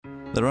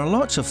There are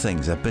lots of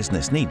things a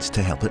business needs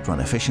to help it run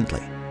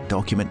efficiently.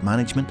 Document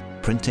management,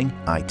 printing,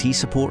 IT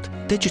support,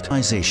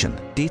 digitisation,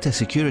 data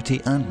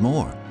security and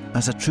more.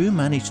 As a true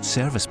managed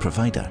service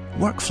provider,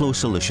 Workflow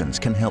Solutions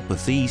can help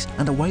with these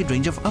and a wide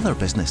range of other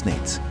business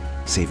needs,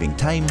 saving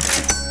time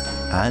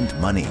and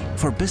money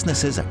for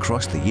businesses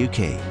across the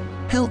UK.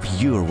 Help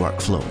your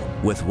workflow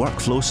with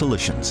Workflow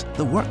Solutions,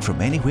 the work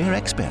from anywhere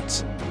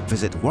experts.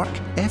 Visit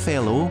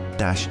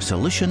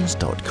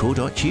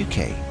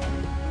workflo-solutions.co.uk.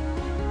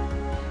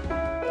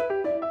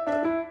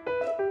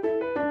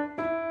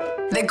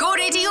 The Go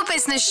Radio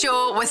Business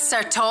Show with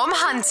Sir Tom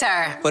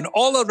Hunter. When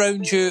all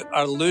around you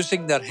are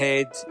losing their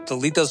head, the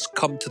leaders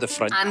come to the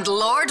front. And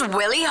Lord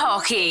Willie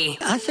Haughey.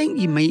 I think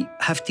you might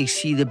have to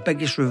see the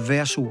biggest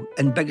reversal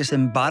and biggest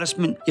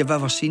embarrassment you've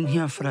ever seen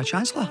here for a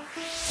Chancellor.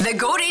 The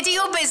Go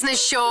Radio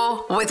Business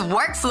Show with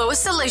Workflow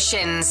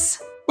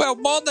Solutions. Well,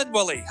 morning,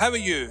 Willie. How are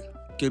you?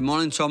 Good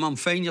morning, Tom. I'm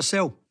fine.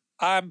 Yourself?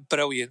 I'm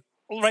brilliant.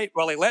 Right,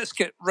 Willie, let's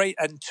get right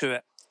into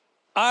it.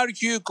 Are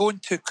you going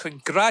to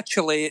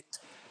congratulate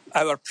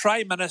our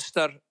Prime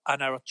Minister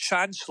and our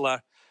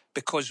Chancellor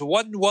because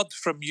one word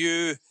from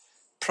you,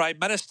 Prime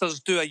Ministers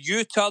do a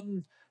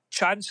U-turn,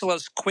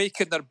 Chancellors quake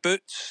in their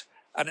boots,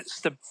 and it's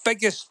the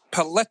biggest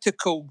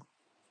political,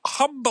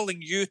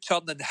 humbling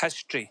U-turn in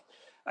history?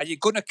 Are you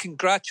going to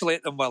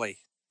congratulate them, Willie?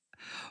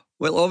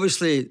 Well,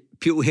 obviously,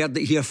 people heard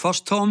it here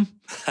first, Tom.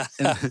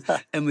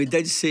 And we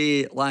did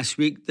say last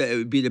week that it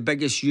would be the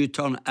biggest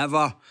U-turn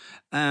ever.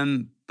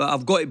 But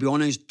I've got to be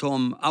honest,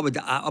 Tom, I would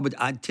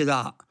add to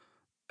that.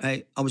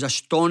 Right. I was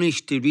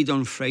astonished to read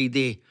on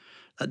Friday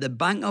that the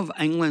Bank of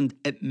England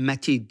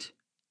admitted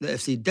that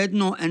if they did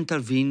not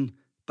intervene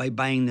by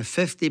buying the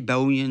 50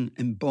 billion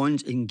in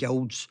bonds and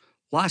gilts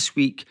last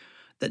week,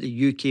 that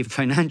the UK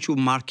financial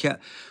market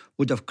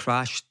would have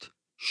crashed.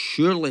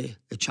 Surely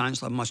the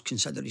Chancellor must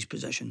consider his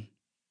position.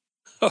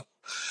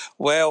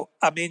 Well,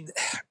 I mean,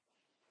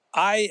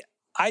 I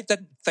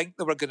didn't think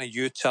they were going to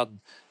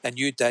U-turn, and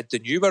you did,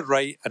 and you were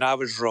right, and I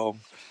was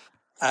wrong.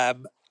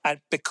 And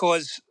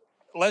because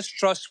Liz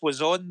Truss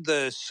was on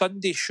the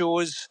Sunday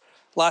shows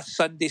last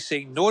Sunday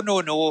saying,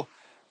 no,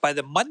 by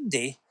the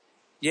Monday,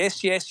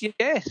 yes.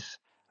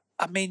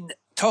 I mean,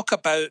 talk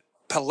about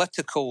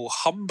political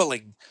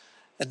humbling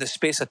in the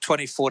space of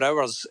 24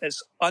 hours.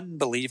 It's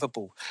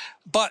unbelievable.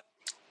 But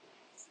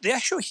the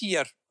issue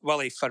here,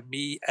 Willie, for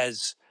me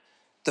is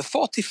the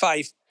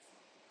 45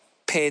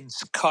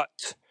 pence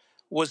cut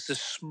was the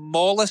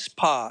smallest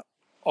part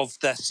of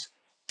this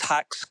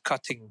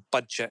tax-cutting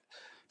budget.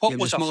 What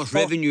was the smallest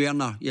revenue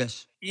earner,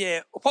 yes.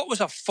 Yeah, what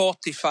was a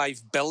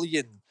 45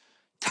 billion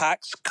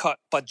tax cut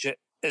budget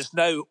is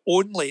now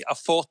only a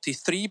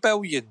 43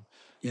 billion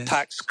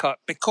tax cut,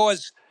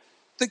 because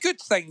the good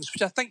things,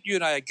 which I think you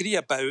and I agree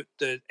about,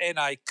 the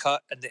NI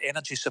cut and the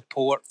energy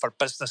support for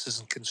businesses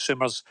and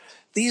consumers,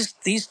 these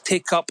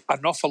take up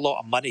an awful lot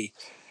of money.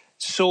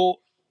 So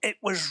it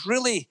was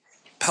really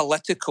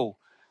political,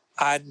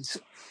 and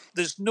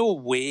there's no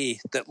way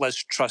that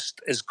Liz Truss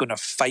is going to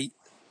fight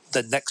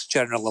the next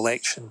general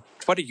election.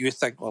 What do you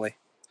think, Willie?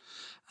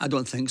 I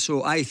don't think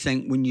so. I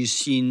think when you've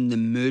seen the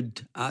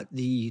mood at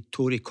the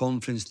Tory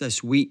conference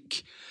this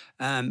week,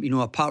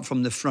 apart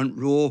from the front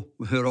row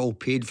who are all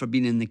paid for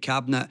being in the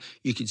cabinet,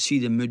 you could see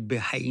the mood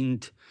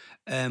behind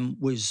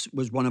was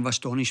one of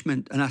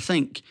astonishment. And I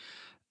think,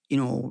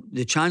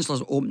 the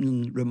Chancellor's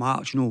opening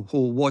remarks,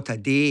 what a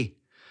day,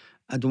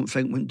 I don't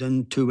think went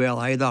down too well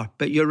either.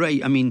 But you're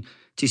right. I mean,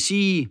 to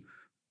see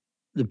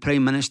the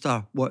Prime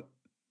Minister,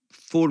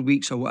 4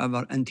 weeks or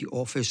whatever into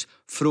office,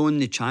 throwing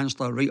the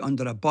Chancellor right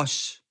under a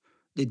bus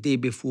the day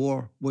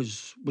before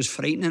was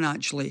frightening,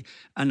 actually.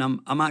 And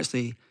I'm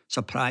actually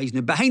surprised.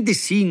 Now, behind the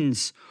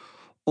scenes,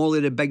 all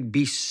of the big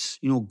beasts,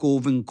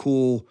 Gove and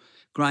Co,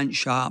 Grant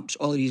Sharps,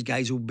 all of these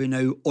guys will be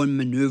now on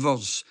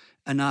manoeuvres.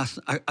 And I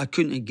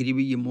couldn't agree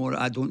with you more.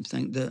 I don't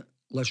think that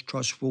Liz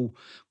Truss will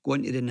go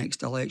into the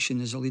next election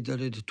as a leader of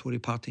the Tory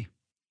party.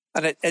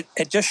 And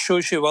it just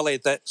shows you, Willie,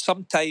 that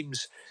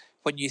sometimes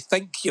when you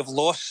think you've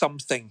lost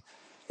something,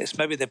 it's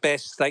maybe the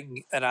best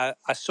thing. And I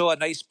saw a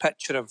nice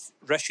picture of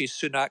Rishi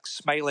Sunak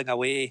smiling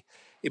away.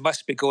 He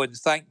must be going,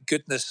 thank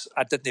goodness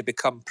I didn't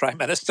become Prime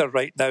Minister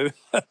right now.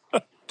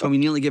 Tom, you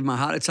nearly gave me a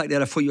heart attack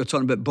there. I thought you were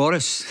talking about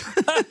Boris.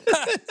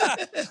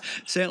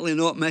 Certainly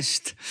not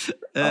missed.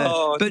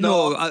 But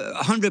no,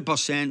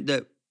 100%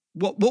 that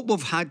what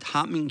we've had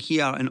happening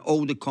here, and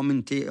all the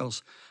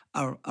commentators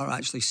are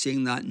actually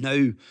saying that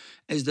now,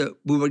 is that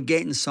we were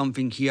getting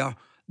something here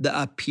that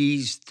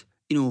appeased,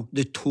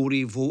 the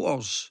Tory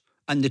voters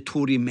and the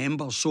Tory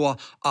members. So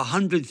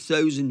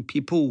 100,000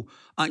 people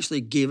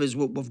actually gave us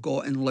what we've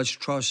got in Liz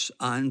Truss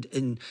and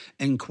in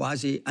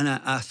Kwasi. And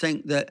I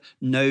think that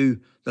now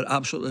they're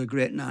absolutely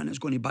regretting that, and it's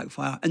going to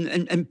backfire.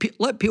 And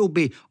let people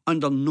be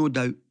under no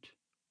doubt.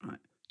 Right?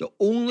 The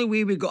only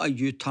way we got a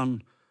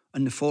U-turn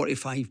on the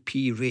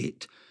 45p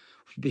rate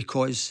was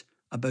because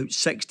about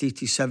 60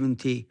 to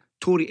 70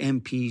 Tory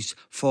MPs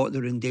thought they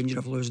were in danger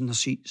of losing their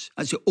seats.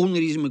 That's the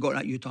only reason we got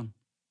that U-turn.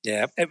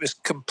 Yeah, it was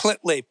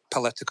completely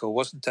political,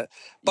 wasn't it?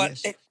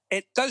 But yes.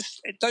 it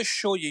does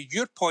show you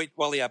your point,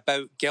 Willie,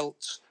 about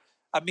guilt.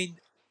 I mean,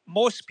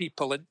 most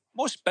people and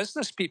most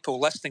business people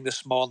listening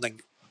this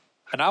morning,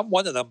 and I'm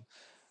one of them,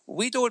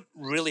 we don't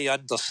really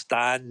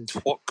understand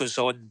what goes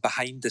on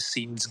behind the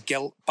scenes,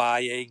 guilt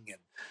buying and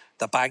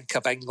the Bank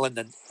of England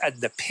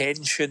and the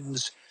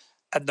pensions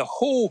and the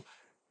whole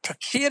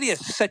precarious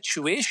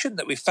situation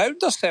that we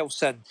found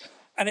ourselves in.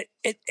 And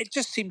it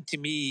just seemed to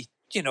me,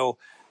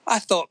 I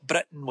thought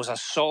Britain was a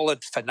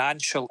solid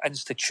financial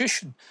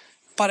institution,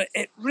 but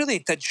it really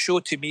did show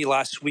to me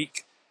last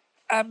week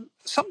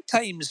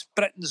sometimes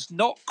Britain's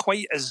not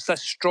quite as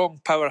this strong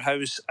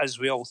powerhouse as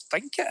we all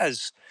think it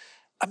is.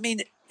 I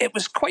mean, it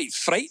was quite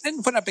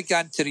frightening when I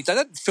began to read. I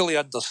didn't fully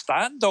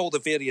understand all the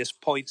various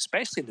points,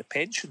 especially the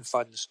pension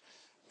funds.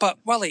 But,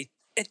 Willie,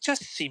 it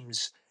just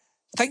seems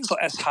things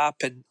like this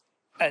happen,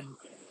 and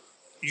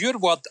your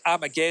word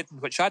Armageddon,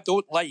 which I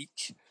don't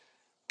like,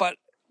 but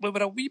we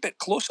were a wee bit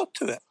closer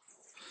to it.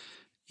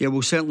 Yeah,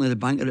 well, certainly the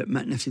bank are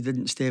admitting if they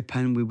didn't step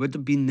in, we would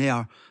have been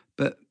there.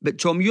 But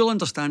Tom, you'll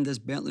understand this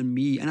better than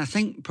me, and I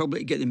think probably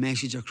to get the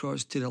message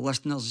across to the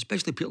listeners,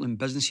 especially people in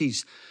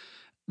businesses,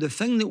 the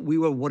thing that we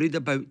were worried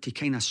about, to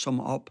kind of sum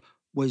it up,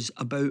 was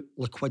about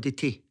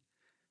liquidity.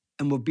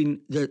 And we've been,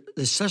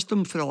 the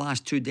system for the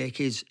last 2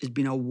 decades has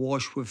been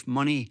awash with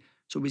money.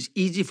 So it was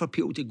easy for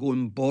people to go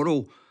and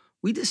borrow.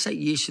 We had a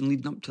situation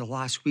leading up to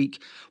last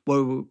week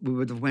where we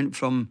would have went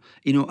from,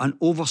 an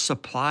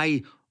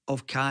oversupply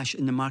of cash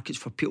in the markets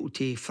for people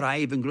to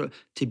thrive and grow,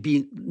 to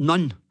be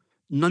none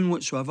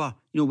whatsoever.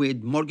 We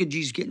had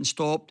mortgages getting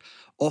stopped,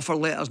 offer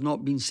letters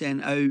not being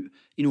sent out,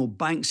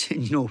 banks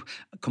saying,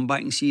 come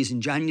back and see us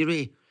in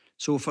January.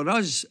 So for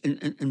us,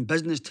 in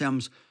business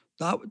terms,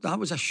 that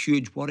was a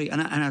huge worry.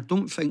 And I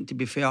don't think, to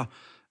be fair,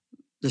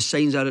 the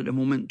signs are at the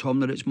moment, Tom,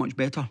 that it's much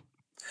better.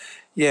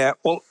 Yeah,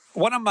 well,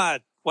 one of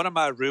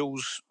my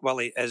rules,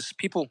 Willie, is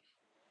people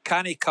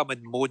can't come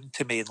and moan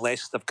to me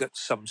unless they've got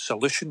some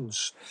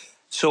solutions.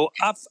 So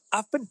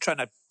I've been trying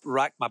to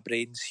rack my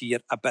brains here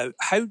about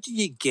how do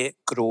you get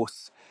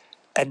growth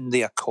in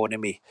the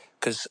economy?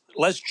 Because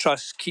Liz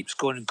Truss keeps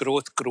going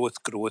growth,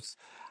 growth, growth.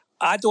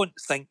 I don't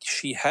think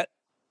she hit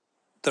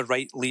the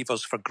right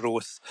levers for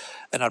growth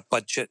in her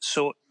budget.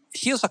 So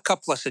here's a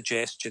couple of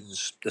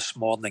suggestions this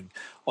morning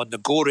on the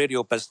Go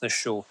Radio Business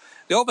Show.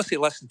 They obviously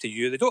listen to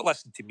you. They don't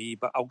listen to me,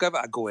 but I'll give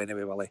it a go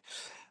anyway, Willie.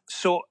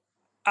 So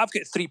I've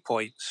got 3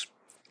 points.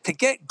 To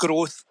get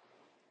growth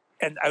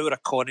in our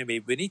economy,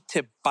 we need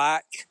to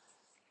back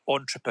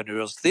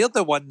entrepreneurs. They're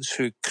the ones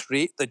who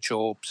create the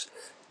jobs.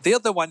 They're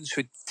the ones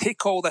who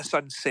take all this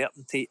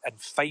uncertainty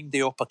and find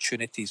the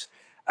opportunities.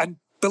 And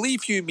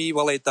believe you me,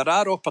 Willie, there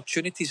are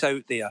opportunities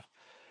out there.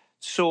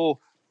 So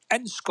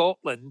in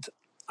Scotland,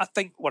 I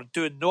think we're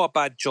doing no a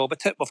bad job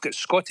at it. We've got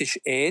Scottish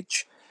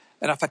Edge.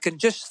 And if I can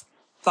just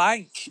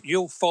thank,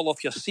 you'll fall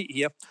off your seat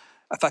here,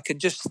 if I can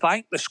just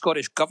thank the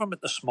Scottish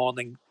Government this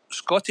morning,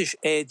 Scottish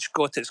Edge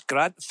got its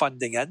grant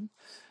funding in.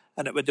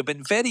 And it would have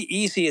been very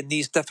easy in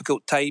these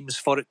difficult times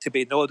for it to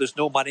be, no, there's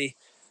no money.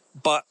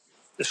 But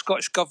the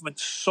Scottish Government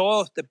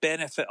saw the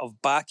benefit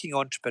of backing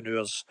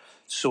entrepreneurs.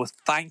 So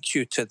thank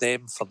you to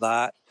them for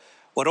that.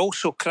 We're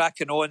also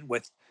cracking on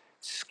with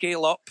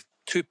Scale Up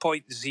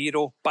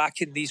 2.0,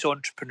 backing these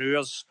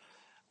entrepreneurs.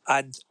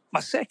 And my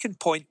second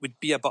point would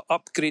be about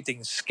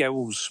upgrading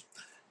skills.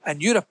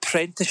 And your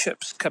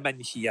apprenticeships come in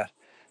here.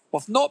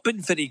 We've not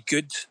been very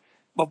good.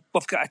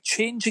 We've got a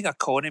changing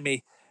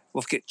economy.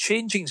 We've got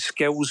changing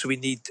skills we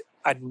need,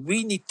 and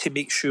we need to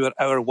make sure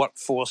our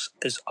workforce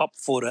is up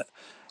for it.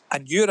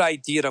 And your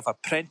idea of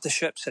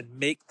apprenticeships and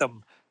make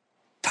them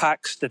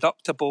tax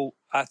deductible,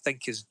 I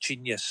think is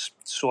genius.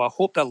 So I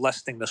hope they're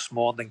listening this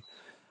morning.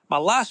 My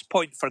last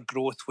point for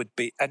growth would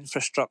be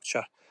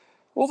infrastructure.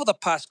 Over the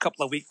past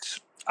couple of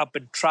weeks, I've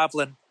been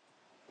travelling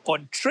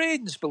on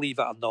trains, believe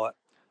it or not.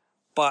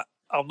 But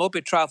I'll not be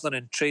travelling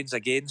in trains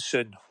again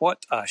soon.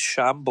 What a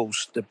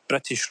shambles the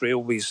British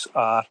Railways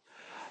are.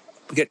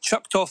 We get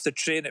chucked off the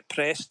train at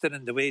Preston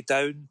on the way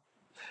down,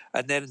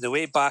 and then on the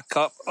way back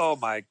up, oh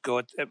my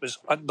God, it was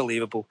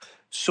unbelievable.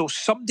 So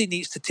somebody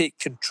needs to take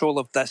control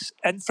of this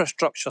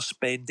infrastructure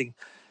spending,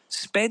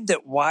 spend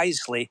it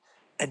wisely,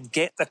 and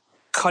get the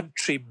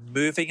country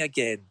moving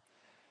again.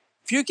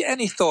 Have you got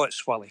any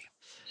thoughts, Willie?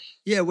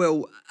 Yeah,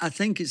 well, I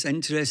think it's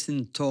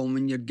interesting, Tom,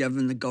 when you're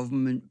giving the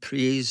government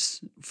praise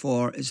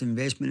for its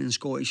investment in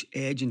Scottish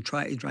Edge and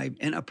try to drive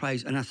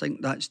enterprise, and I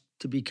think that's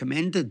to be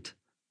commended.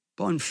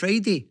 But on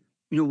Friday,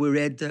 we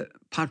read that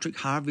Patrick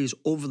Harvey is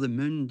over the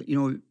moon,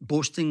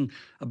 boasting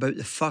about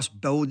the first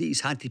bill that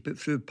he's had to put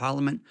through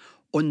Parliament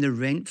on the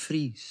rent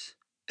freeze.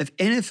 If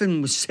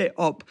anything was set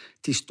up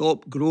to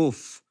stop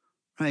growth,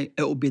 right,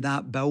 it'll be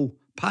that bill.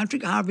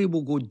 Patrick Harvey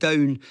will go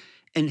down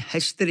in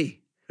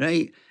history,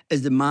 right,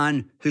 as the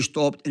man who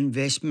stopped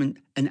investment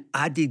and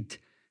added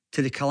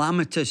to the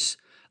calamitous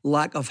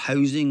lack of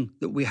housing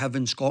that we have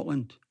in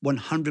Scotland,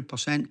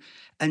 100%.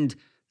 And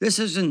this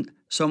isn't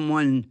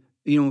someone,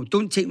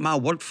 don't take my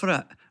word for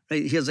it.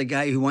 Right, here's a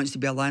guy who wants to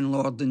be a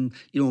landlord and,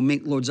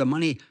 make loads of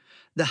money.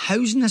 The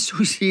housing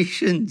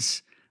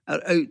associations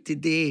are out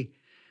today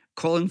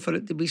calling for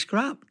it to be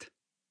scrapped.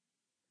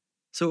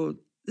 So,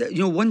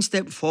 one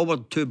step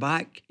forward, two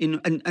back.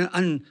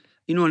 And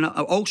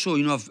also,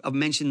 I've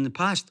mentioned in the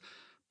past,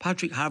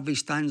 Patrick Harvey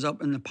stands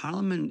up in the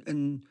Parliament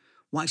and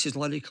waxes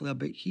lyrically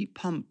about heat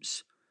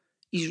pumps.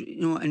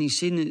 And he's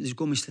saying that there's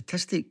going to be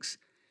statistics.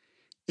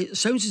 It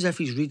sounds as if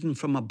he's reading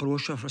from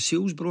a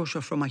sales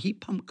brochure from a heat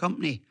pump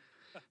company.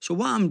 So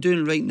what I'm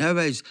doing right now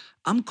is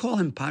I'm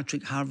calling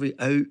Patrick Harvey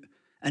out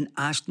and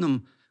asking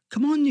him,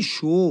 come on the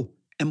show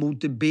and we'll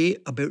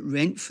debate about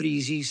rent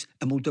freezes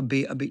and we'll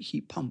debate about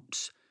heat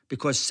pumps,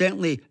 because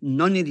certainly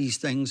none of these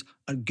things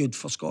are good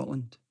for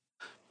Scotland.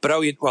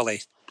 Brilliant,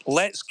 Willie.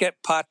 Let's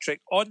get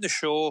Patrick on the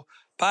show.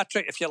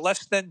 Patrick, if you're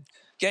listening,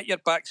 get your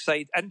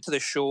backside into the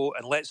show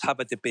and let's have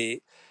a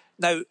debate.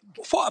 Now,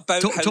 what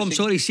about Tom,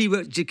 sorry,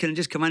 can I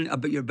just come in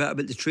about your bit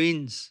about the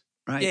trains?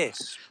 Right.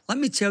 Yes. Let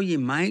me tell you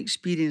my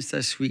experience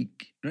this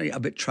week, right,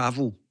 about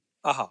travel.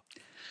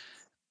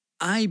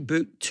 I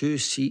booked 2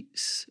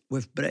 seats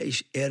with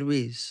British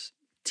Airways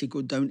to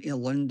go down to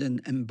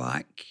London and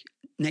back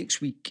next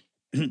week.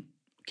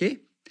 Okay?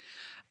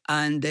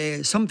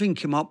 And something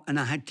came up and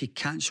I had to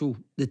cancel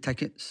the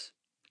tickets.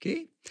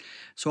 Okay?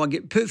 So I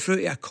get put through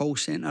to a call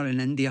centre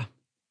in India.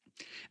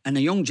 And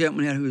a young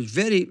gentleman there who was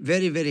very,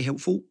 very, very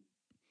helpful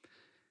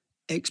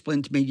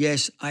explained to me,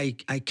 yes, I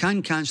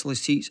can cancel the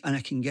seats and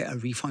I can get a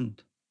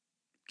refund.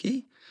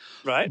 Okay?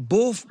 Right.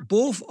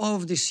 Both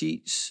of the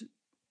seats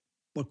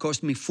were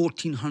costing me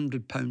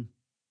 £1,400.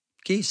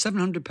 Okay?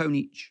 £700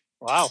 each.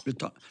 Wow.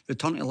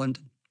 Return to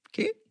London.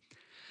 Okay?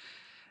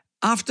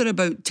 After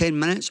about 10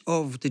 minutes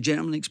of the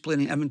gentleman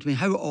explaining everything to me,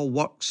 how it all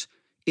works,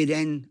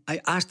 I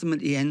asked him at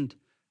the end,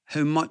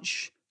 how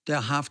much do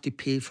I have to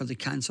pay for the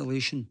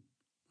cancellation?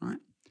 Right?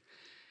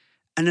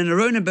 And in a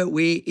roundabout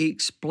way, he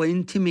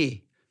explained to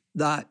me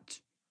that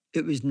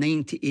it was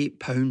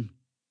 £98.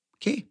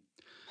 Okay?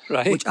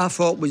 Right. Which I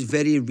thought was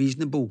very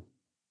reasonable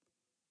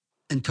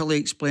until he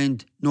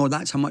explained, no,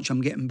 that's how much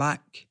I'm getting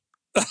back.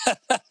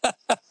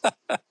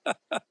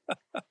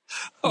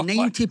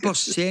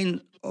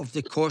 90% of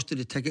the cost of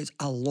the tickets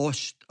I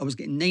lost. I was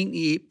getting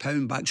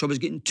 £98 back. So I was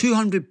getting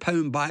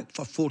 £200 back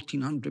for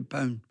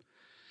 £1,400.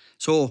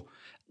 So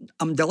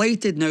I'm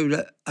delighted now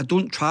that I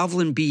don't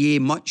travel in BA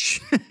much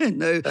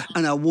now,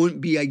 and I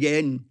won't be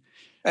again.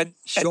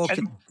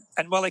 Shocking.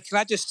 And Willie, can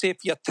I just say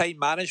for your time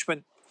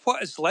management,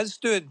 what is Liz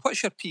doing?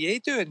 What's your PA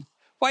doing?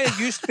 Why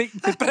are you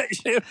speaking to British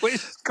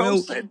Airways call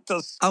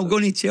centres? I'm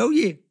going to tell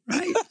you,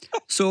 right?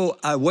 So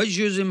I was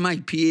using my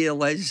PA,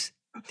 Liz,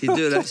 to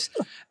do this,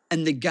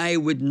 and the guy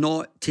would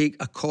not take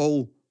a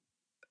call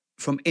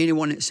from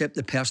anyone except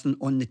the person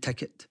on the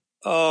ticket.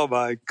 Oh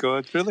my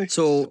God, really?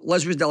 So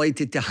Liz was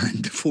delighted to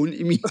hand the phone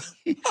to me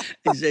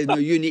and said, no,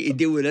 you need to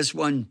deal with this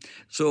one.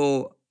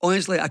 So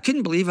honestly, I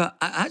couldn't believe it.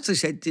 I actually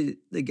said to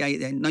the guy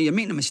then, no, you're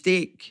making a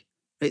mistake.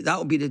 Right,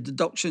 that'll be the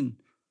deduction.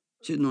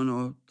 He said,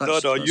 no,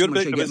 that's you're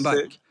making a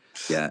mistake. Back.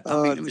 Yeah,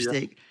 I'm making a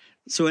mistake.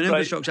 So in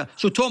infrastructure.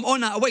 So Tom,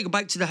 on that, I want to go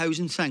back to the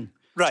housing thing.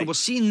 Right. So we're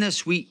seeing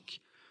this week,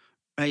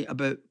 right,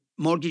 about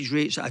mortgage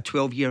rates at a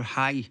 12-year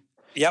high.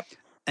 Yep.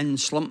 And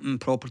slumping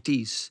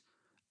properties.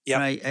 Yep.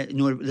 Right,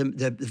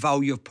 the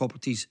value of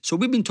properties. So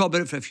we've been talking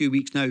about it for a few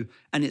weeks now,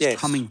 and it's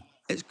coming.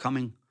 It's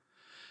coming.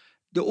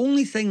 The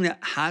only thing that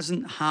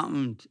hasn't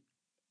happened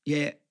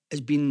yet has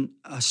been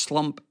a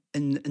slump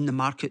in the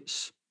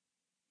markets.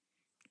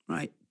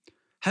 Right.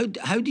 How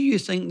do you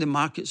think the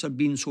markets are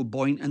being so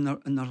buoyant and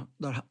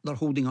they're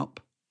holding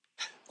up?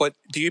 What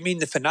do you mean,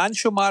 the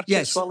financial markets?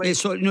 Yes. Willie? Yes.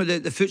 So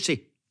the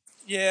FTSE.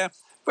 Yeah.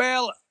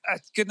 Well,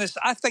 goodness,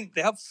 I think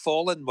they have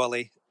fallen,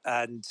 Willie,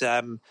 and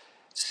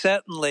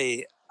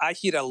certainly I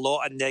hear a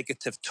lot of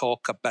negative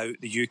talk about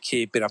the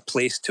UK being a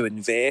place to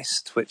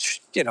invest,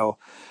 which,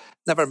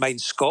 never mind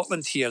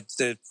Scotland here,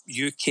 the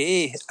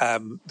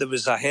UK, there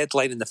was a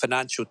headline in the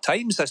Financial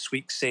Times this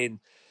week saying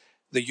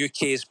the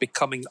UK is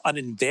becoming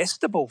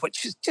uninvestable,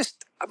 which is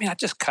just, I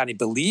just can't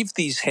believe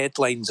these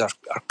headlines are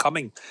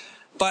coming.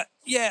 But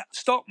yeah,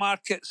 stock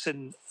markets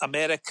in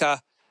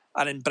America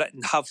and in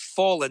Britain have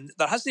fallen.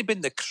 There hasn't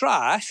been the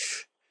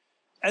crash.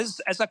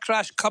 Is a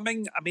crash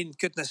coming?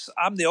 Goodness,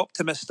 I'm the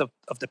optimist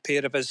of the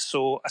pair of us,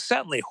 so I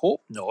certainly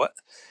hope not.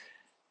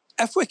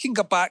 If we can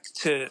go back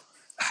to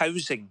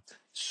housing,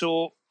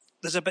 so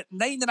there's about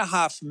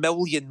 9.5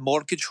 million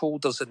mortgage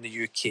holders in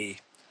the UK.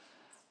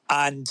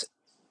 And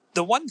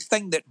the one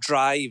thing that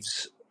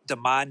drives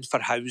demand for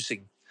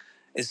housing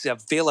is the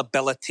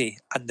availability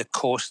and the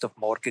cost of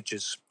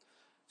mortgages.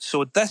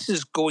 So this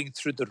is going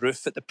through the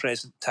roof at the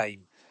present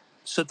time.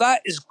 So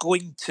that is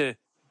going to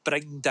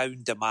bring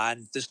down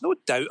demand. There's no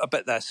doubt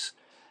about this.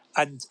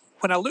 And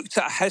when I looked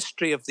at a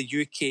history of the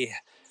UK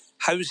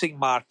housing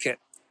market,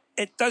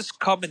 it does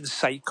come in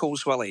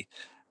cycles, Willie.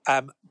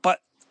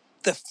 But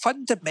the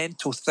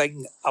fundamental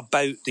thing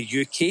about the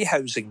UK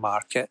housing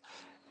market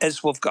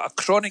is we've got a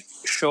chronic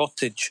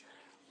shortage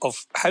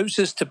of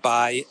houses to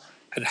buy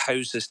and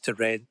houses to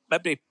rent.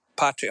 Maybe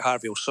Patrick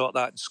Harvey will sort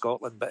that in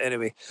Scotland, but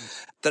anyway,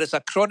 there is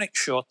a chronic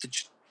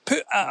shortage.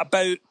 Put at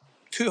about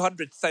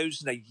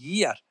 200,000 a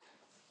year.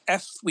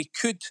 If we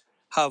could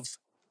have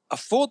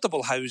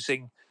affordable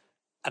housing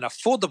and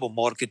affordable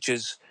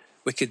mortgages,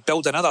 we could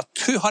build another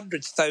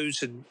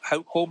 200,000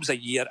 homes a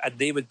year and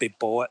they would be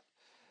bought.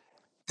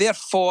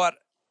 Therefore,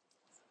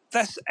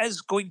 this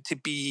is going to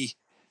be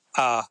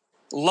a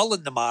lull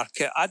in the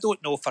market. I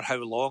don't know for how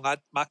long.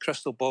 My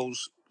crystal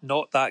ball's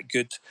not that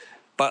good.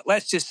 But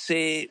let's just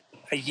say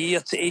a year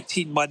to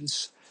 18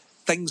 months,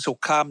 things will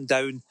calm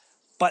down.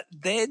 But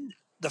then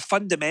the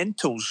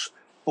fundamentals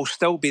will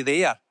still be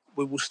there.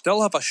 We will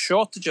still have a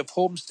shortage of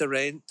homes to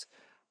rent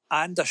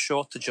and a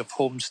shortage of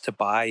homes to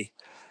buy.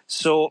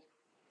 So,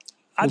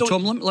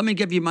 Tom, let me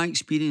give you my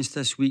experience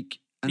this week.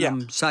 And Yeah.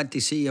 I'm sad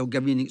to say I'll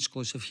give you an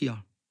exclusive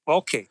here.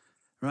 Okay.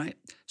 Right.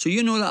 So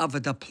you know that I've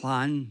had a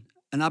plan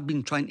and I've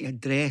been trying to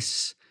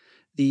address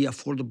the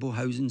affordable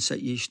housing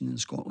situation in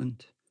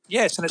Scotland.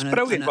 Yes, and it's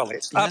brilliant, Willie.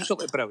 It's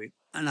absolutely brilliant.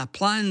 And I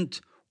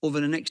planned over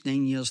the next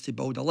 9 years to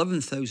build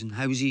 11,000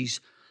 houses.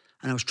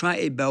 And I was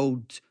trying to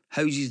build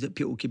houses that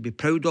people could be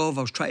proud of.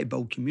 I was trying to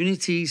build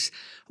communities.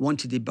 I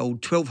wanted to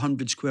build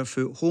 1,200 square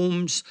foot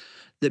homes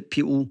that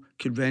people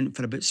could rent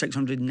for about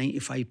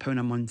 £695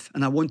 a month.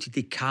 And I wanted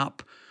to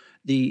cap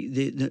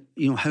the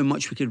how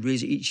much we could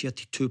raise it each year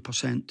to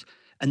 2%.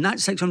 And that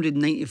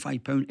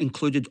 £695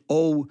 included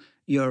all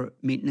your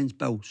maintenance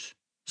bills.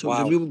 So It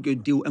was a real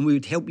good deal, and we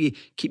would help you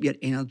keep your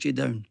energy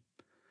down.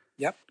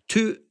 Yep.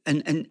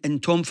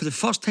 And Tom, for the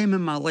first time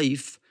in my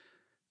life,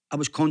 I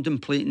was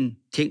contemplating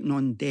taking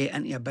on debt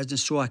into a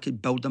business so I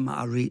could build them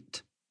at a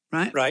rate.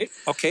 Right? Right.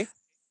 Okay.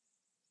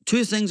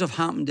 Two things have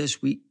happened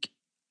this week.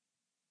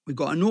 We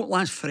got a note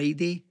last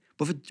Friday.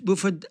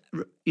 We've had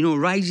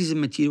rises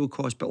in material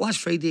costs, but last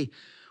Friday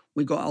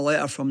we got a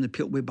letter from the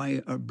people we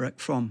buy our brick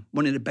from,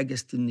 one of the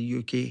biggest in the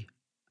UK,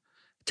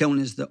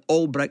 telling us that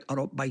all brick are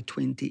up by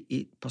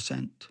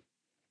 28%.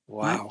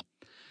 Wow. Right?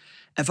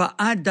 If I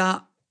add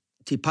that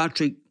to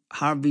Patrick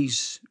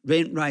Harvey's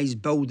rent rise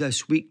bill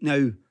this week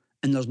now,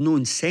 and there's no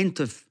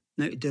incentive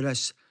now to do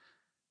this,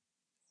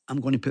 I'm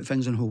going to put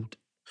things on hold.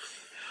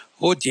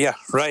 Oh dear.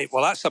 Right.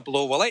 Well, that's a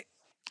blow, Willie.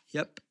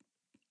 Yep.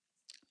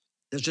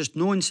 There's just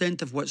no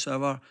incentive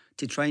whatsoever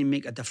to try and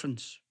make a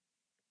difference.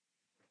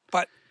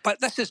 But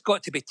this has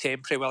got to be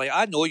temporary, Willie.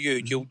 I know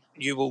you.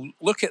 You will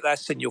look at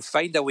this and you'll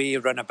find a way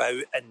to run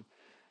about. And,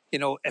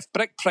 if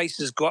brick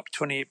prices go up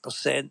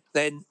 28%,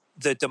 then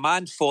the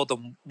demand for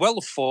them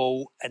will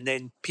fall, and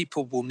then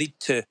people will need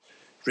to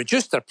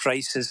reduce their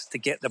prices to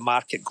get the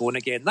market going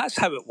again. That's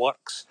how it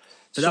works.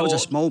 But that was a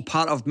small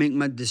part of making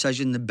my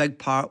decision. The big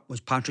part was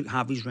Patrick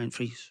Harvey's rent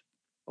freeze.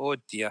 Oh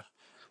dear.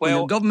 When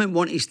Well, the government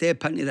want to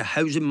step into the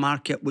housing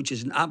market, which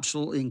is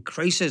absolutely in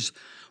crisis,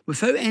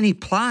 without any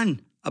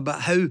plan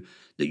about how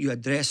that you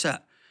address it,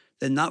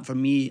 then that for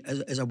me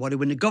is a worry.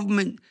 When the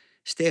government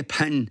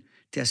step in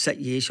to a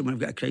situation when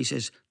we've got a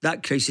crisis,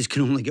 that crisis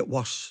can only get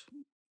worse.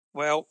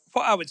 Well,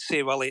 what I would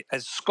say, Willie,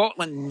 is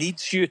Scotland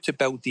needs you to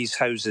build these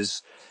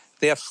houses.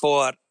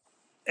 Therefore,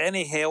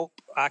 any help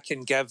I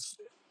can give,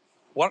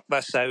 work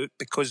this out,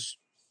 because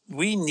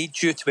we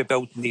need you to be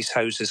building these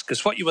houses.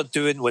 Because what you were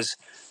doing was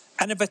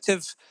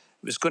innovative.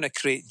 It was going to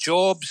create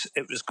jobs.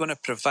 It was going to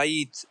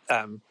provide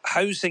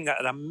housing at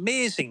an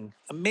amazing,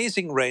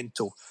 amazing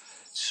rental.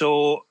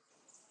 So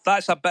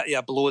that's a bit of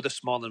a blow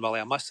this morning, Willie,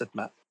 I must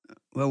admit.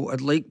 Well,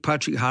 I'd like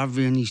Patrick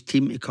Harvey and his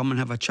team to come and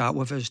have a chat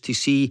with us to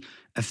see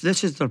if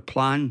this is their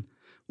plan,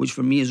 which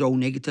for me is all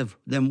negative,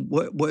 then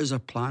what is their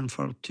plan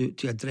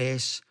to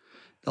address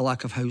the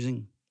lack of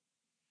housing?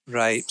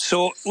 Right.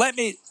 So let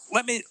me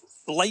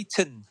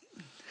lighten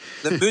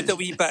the mood a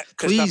wee bit.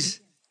 Please.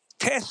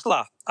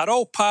 Tesla, our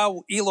old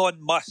pal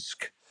Elon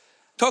Musk,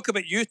 talk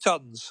about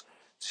U-turns.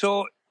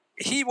 So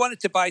he wanted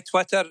to buy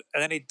Twitter,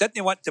 and then he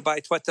didn't want to buy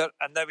Twitter,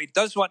 and now he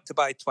does want to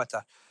buy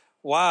Twitter.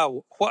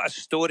 Wow, what a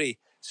story.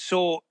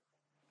 So,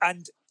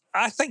 and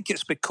I think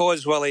it's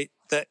because, Willie,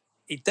 that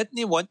he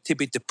didn't want to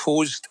be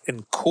deposed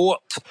in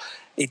court.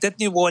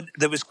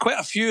 There was quite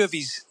a few of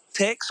his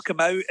texts come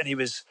out, and he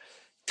was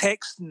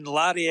texting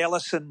Larry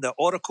Ellison, the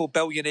Oracle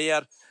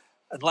billionaire,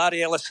 and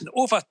Larry Ellison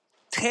over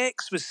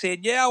text was saying,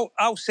 yeah,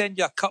 I'll send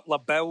you a couple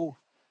of bill.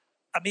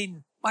 I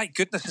mean, my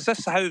goodness, is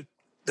this how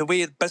the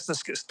way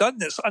business gets done?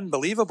 It's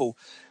unbelievable.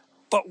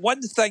 But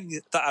one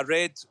thing that I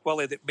read,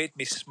 Willie, that made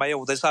me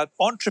smile, there's an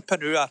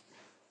entrepreneur,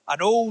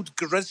 an old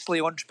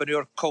grizzly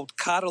entrepreneur called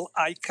Carol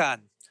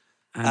Icahn.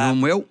 I know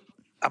him well.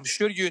 I'm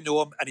sure you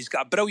know him, and he's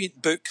got a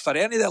brilliant book. For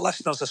any of the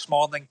listeners this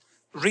morning,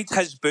 read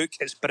his book.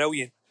 It's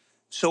brilliant.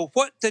 So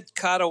what did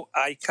Carol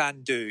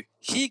Icahn do?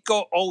 He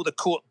got all the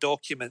court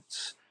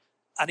documents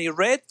and he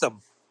read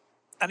them.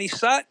 And he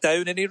sat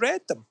down and he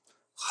read them.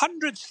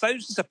 Hundreds,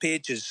 thousands of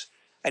pages.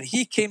 And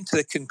he came to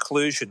the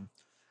conclusion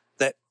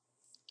that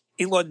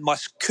Elon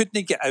Musk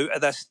couldn't get out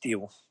of this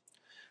deal.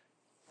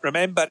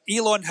 Remember,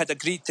 Elon had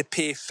agreed to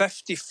pay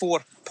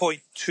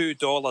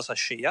 $54.2 a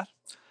share.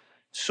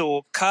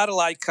 So Carol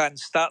Icahn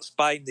starts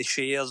buying the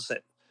shares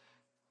at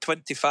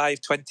 25,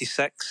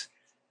 26.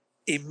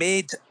 He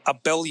made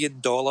 $1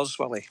 billion,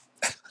 Willie.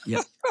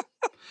 Yeah.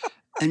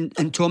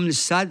 And Tom, the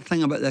sad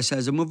thing about this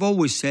is, and we've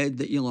always said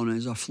that Elon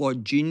is a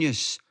flawed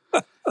genius,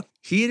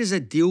 here is a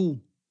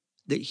deal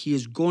that he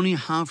is going to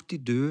have to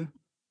do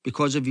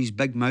because of his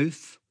big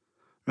mouth,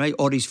 right,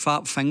 or his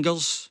fat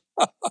fingers,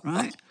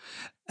 right?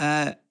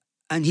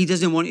 And he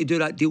doesn't want to do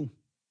that deal,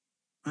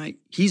 right?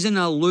 He's in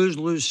a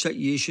lose-lose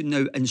situation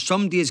now, and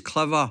somebody as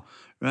clever,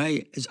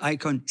 right, as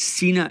Icon,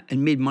 seen it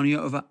and made money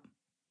out of it.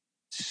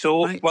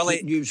 So, right? well,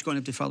 he was going to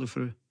have to follow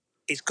through.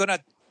 He's going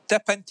to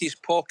dip into his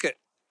pocket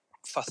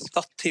for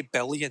 $30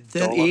 billion.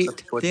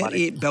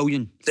 38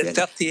 billion.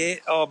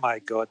 38? Oh, my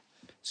God.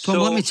 Tom,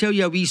 let me tell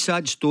you a wee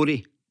sad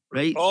story,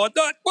 right? Oh,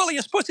 no, well,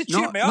 you're supposed to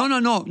cheer me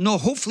up. No,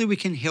 hopefully we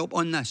can help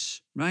on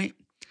this, right?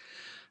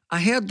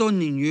 I heard on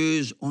the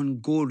news on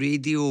Go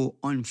Radio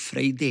on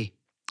Friday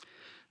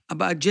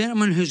about a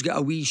gentleman who's got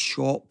a wee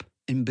shop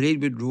in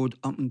Braidwood Road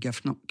up in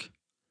Giffnock.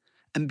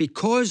 And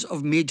because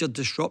of major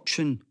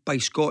disruption by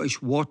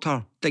Scottish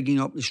Water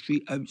digging up the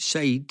street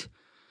outside,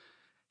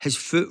 his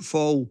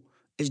footfall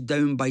is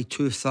down by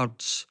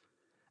 2/3.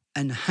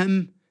 And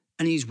him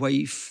and his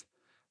wife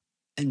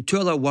and 2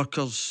 other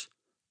workers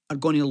are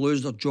going to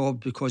lose their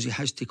job because he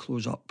has to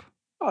close up.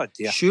 Oh,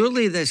 dear.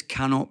 Surely this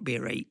cannot be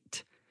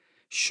right.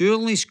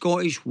 Surely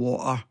Scottish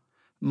Water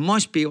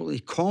must be able to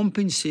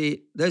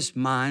compensate this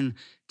man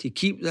to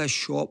keep this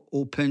shop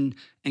open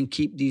and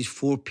keep these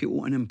 4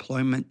 people in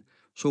employment.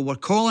 So we're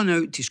calling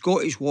out to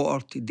Scottish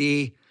Water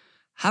today,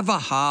 have a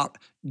heart,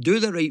 do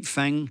the right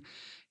thing,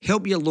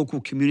 help your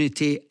local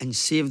community and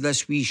save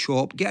this wee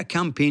shop. Get a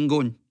campaign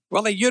going.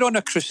 Well, you're on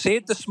a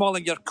crusade this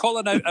morning. You're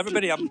calling out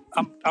everybody. I'm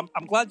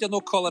glad you're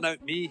not calling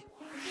out me.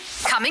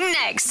 Coming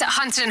next,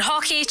 Hunter and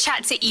Haughey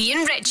chat to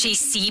Ian Richie,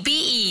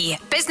 CBE,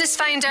 business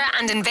founder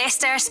and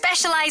investor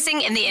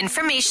specialising in the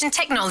information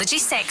technology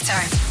sector.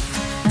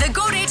 The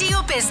Go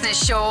Radio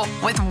Business Show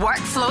with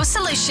Workflow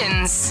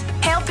Solutions,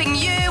 helping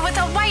you with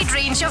a wide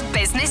range of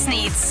business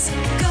needs.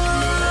 Go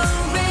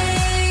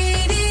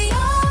Radio.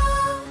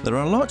 There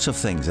are lots of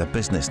things a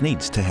business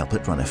needs to help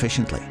it run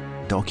efficiently.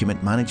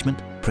 Document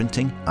management,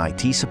 printing,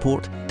 IT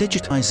support,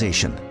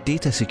 digitisation,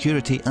 data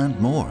security and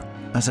more.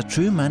 As a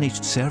true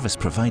managed service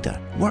provider,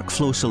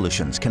 Workflow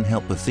Solutions can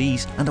help with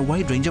these and a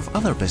wide range of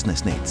other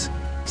business needs,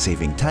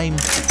 saving time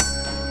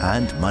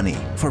and money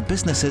for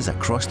businesses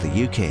across the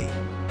UK.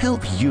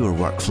 Help your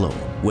workflow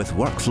with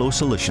Workflow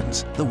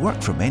Solutions, the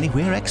work from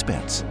anywhere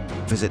experts.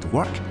 Visit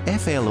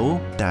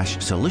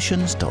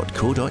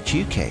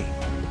workflo-solutions.co.uk.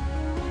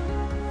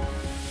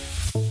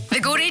 The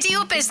Go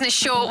Radio Business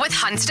Show with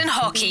Hunter and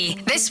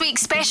Haughey. This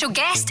week's special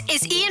guest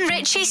is Ian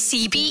Richie,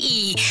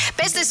 CBE,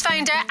 business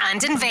founder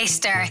and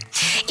investor.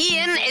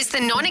 Ian is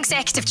the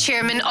non-executive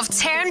chairman of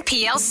Tern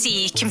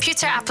PLC,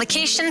 Computer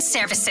Application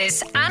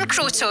Services, and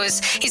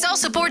Crotos. He's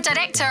also board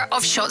director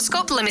of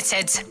ShotScope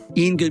Limited.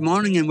 Ian, good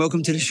morning and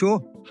welcome to the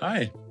show.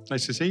 Hi,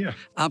 nice to see you.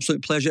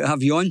 Absolute pleasure to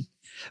have you on.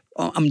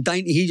 I'm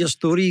dying to hear your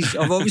stories.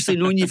 I've obviously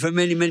known you for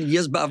many, many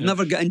years, but I've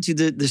never got into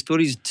the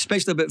stories,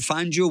 especially about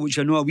Fangio, which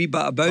I know a wee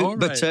bit about. Oh, right.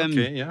 But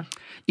okay, yeah.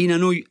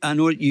 Ian, I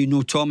know you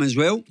know Tom as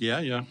well.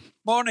 Yeah.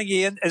 Morning,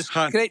 Ian. It's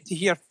great to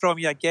hear from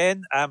you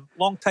again.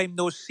 Long time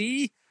no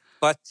see,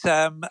 but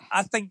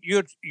I think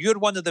you're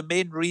one of the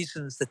main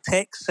reasons the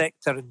tech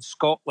sector in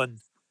Scotland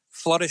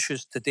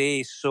flourishes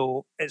today.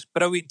 So it's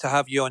brilliant to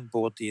have you on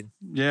board, Ian.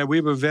 Yeah, we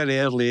were very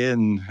early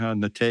in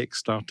the tech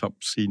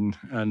startup scene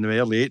in the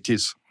early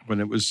 80s when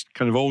it was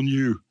kind of all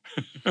new.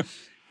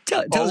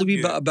 Tell us a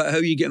wee bit about how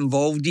you get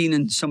involved, Ian,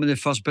 and some of the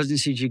first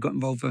businesses you got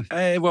involved with.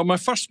 Well, my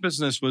first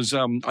business was,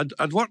 I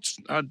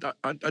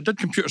did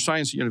computer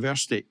science at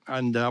university,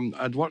 and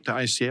I'd worked at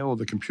ICL,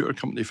 the computer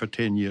company, for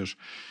 10 years.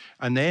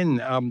 And then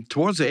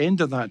towards the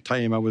end of that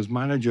time, I was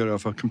manager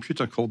of a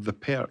computer called the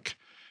PERC.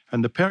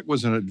 And the PERC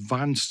was an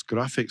advanced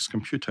graphics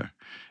computer.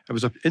 It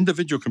was an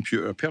individual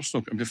computer,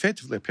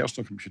 effectively a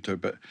personal computer,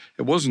 but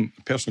it wasn't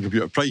personal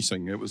computer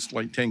pricing. It was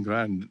like 10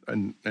 grand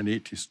in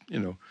 80s,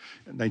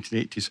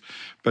 1980s.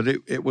 But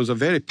it was a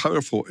very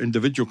powerful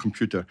individual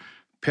computer,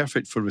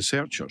 perfect for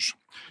researchers.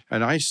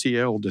 And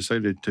ICL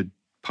decided to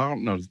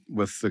partner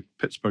with the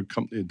Pittsburgh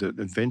company that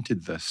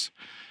invented this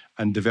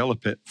and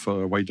develop it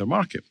for a wider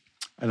market.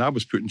 And I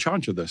was put in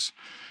charge of this.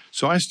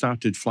 So I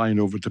started flying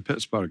over to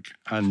Pittsburgh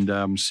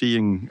and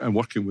seeing and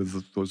working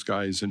with those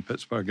guys in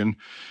Pittsburgh. And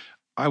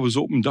I was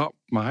opened up,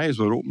 my eyes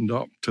were opened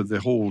up to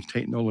the whole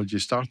technology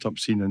startup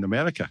scene in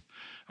America.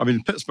 I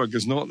mean, Pittsburgh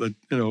is not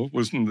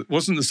wasn't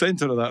the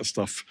centre of that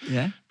stuff.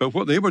 Yeah. But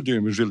what they were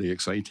doing was really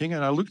exciting.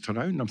 And I looked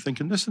around and I'm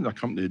thinking, this is a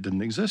company that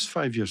didn't exist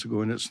 5 years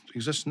ago and it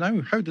exists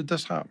now. How did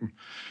this happen?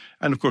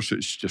 And of course,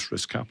 it's just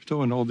risk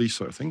capital and all these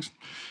sort of things.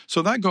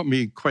 So that got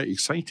me quite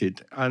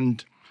excited.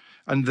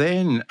 And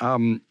then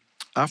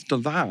after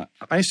that,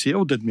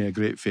 ICL did me a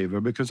great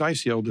favour because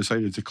ICL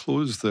decided to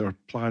close their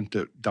plant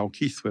at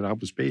Dalkeith, where I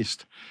was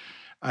based.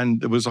 And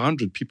there was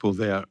 100 people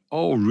there,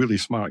 all really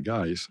smart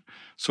guys.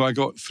 So I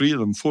got 4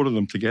 of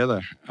them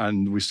together,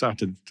 and we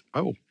started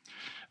OWL.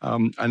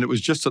 And it was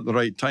just at the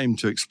right time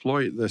to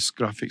exploit this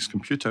graphics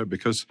computer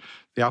because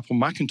the Apple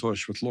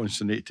Macintosh was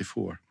launched in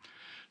 '84.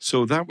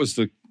 So that was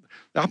the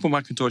Apple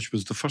Macintosh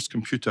was the first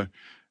computer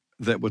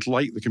that would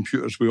like the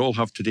computers we all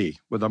have today,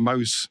 with a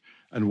mouse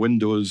and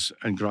Windows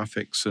and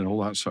graphics and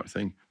all that sort of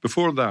thing.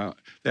 Before that,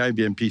 the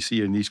IBM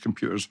PC and these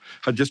computers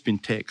had just been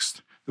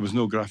text. There was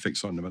no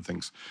graphics on them and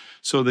things.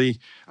 So the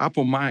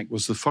Apple Mac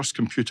was the first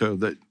computer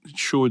that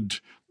showed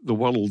the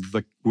world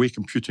the way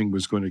computing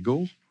was going to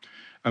go.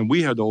 And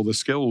we had all the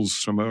skills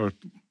from our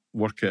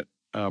work at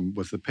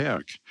with the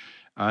PERC.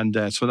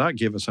 And so that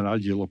gave us an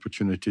ideal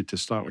opportunity to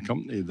start a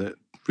company that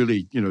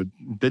really,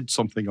 did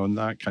something on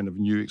that kind of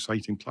new,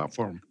 exciting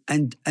platform.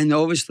 And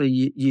obviously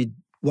you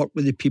worked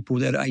with the people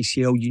there at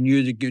ICL. You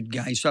knew the good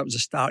guys. So that was a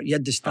start. You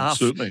had the staff.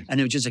 Absolutely.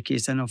 And it was just a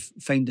case then of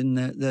finding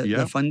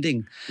the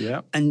funding.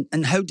 Yeah.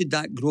 And how did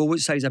that grow? What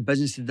size of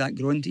business did that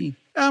grow into?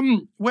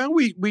 Well,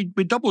 we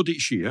doubled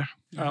each year.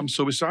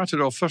 So we started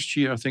off first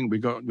year, I think we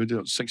did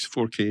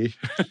 64K.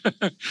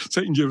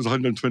 Second year was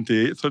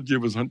 128. Third year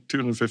was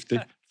 250.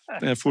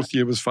 Fourth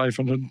year was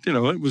 500.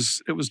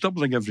 It was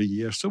doubling every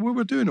year. So we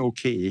were doing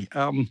okay.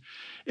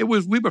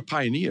 We were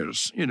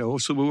pioneers,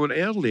 so we were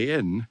early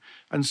in.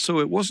 And so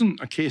it wasn't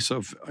a case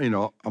of,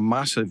 a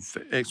massive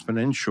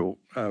exponential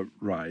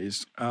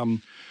rise.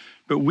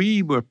 But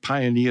we were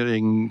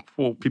pioneering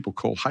what people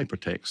call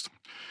hypertext.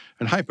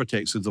 And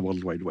hypertext is the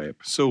World Wide Web.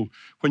 So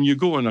when you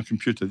go on a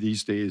computer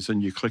these days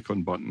and you click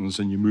on buttons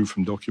and you move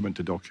from document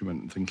to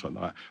document and things like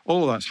that,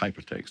 all of that's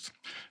hypertext.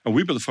 And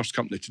we were the first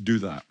company to do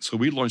that. So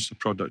we launched a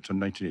product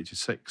in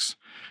 1986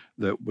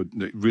 that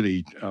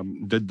really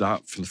did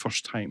that for the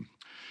first time.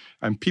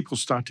 And people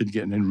started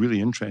getting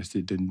really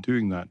interested in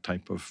doing that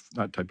type of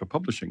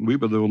publishing. We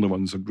were the only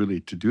ones that really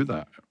to do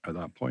that at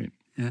that point.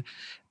 Yeah.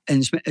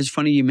 And it's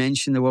funny you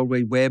mentioned the World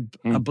Wide Web.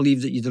 I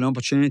believe that you had an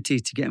opportunity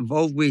to get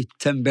involved with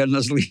Tim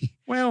Berners-Lee.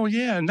 Well,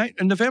 yeah.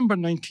 In November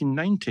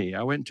 1990,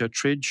 I went to a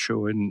trade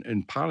show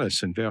in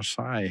Paris, in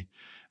Versailles,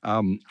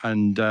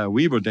 and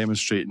we were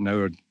demonstrating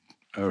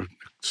our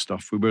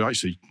stuff. We were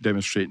actually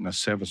demonstrating a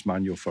service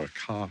manual for a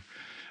car.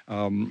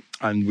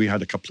 And we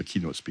had a couple of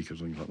keynote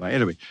speakers and things like that.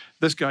 Anyway,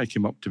 this guy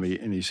came up to me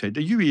and he said,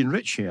 "Are you Ian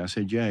Richie?" I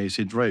said, "Yeah." He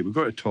said, "Right, we've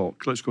got to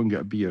talk. Let's go and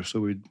get a beer."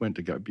 So we went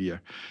to get a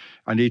beer.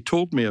 And he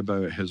told me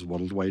about his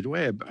World Wide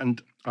Web.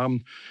 And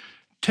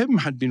Tim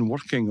had been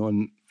working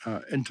on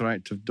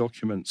interactive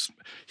documents.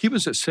 He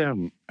was at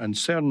CERN, and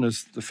CERN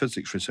is the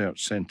Physics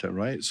Research Centre,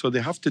 right? So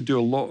they have to do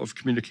a lot of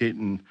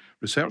communicating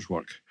research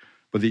work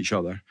with each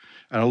other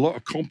and a lot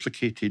of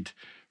complicated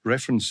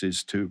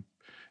references to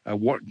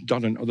work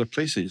done in other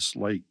places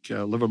like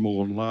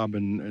Livermore Lab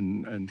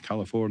in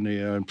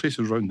California and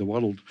places around the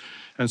world.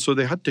 And so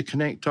they had to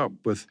connect up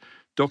with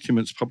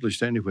documents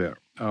published anywhere.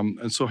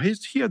 And so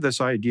he had this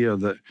idea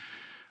that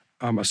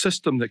a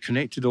system that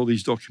connected all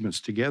these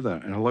documents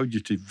together and allowed you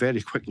to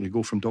very quickly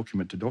go from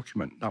document to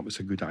document, that was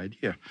a good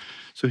idea.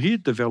 So he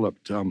had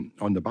developed,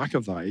 on the back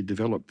of that, he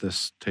developed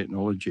this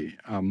technology,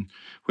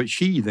 which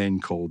he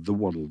then called the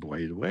World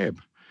Wide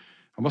Web.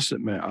 I must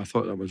admit, I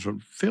thought that was a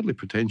fairly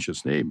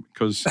pretentious name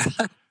because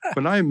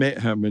when I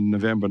met him in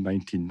November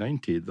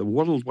 1990, the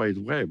World Wide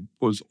Web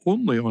was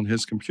only on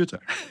his computer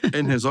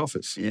in his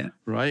office,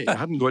 right? It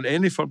hadn't gone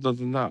any further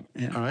than that,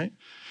 all right?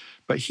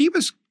 But it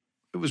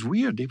was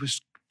weird. He was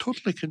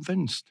totally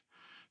convinced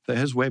that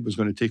his web was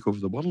going to take over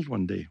the world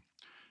one day.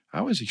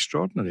 That was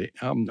extraordinary.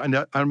 And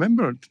I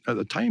remember at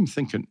the time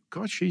thinking,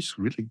 gosh, he's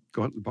really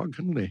got the bug,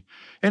 hasn't he?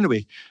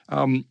 Anyway,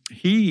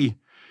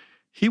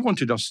 he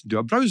wanted us to do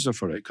a browser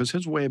for it because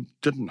his web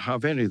didn't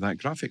have any of that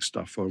graphic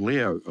stuff or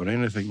layout or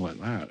anything like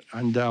that.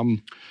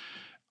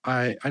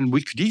 And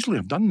we could easily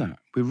have done that.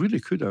 We really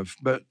could have.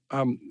 But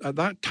at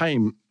that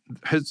time,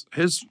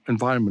 his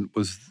environment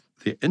was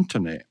the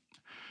internet.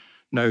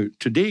 Now,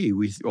 today,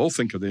 we all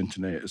think of the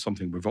internet as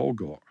something we've all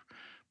got.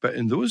 But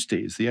in those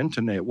days, the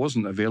internet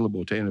wasn't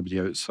available to anybody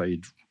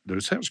outside the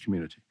research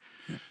community.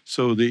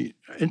 So the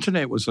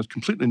internet was a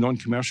completely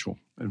non-commercial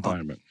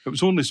environment. It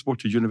was only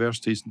supported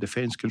universities and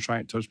defence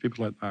contractors,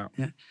 people like that.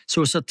 Yeah.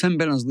 So Sir Tim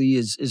Berners-Lee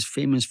is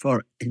famous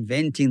for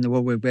inventing the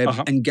World Wide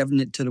Web and giving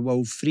it to the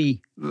world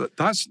free.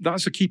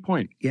 That's a key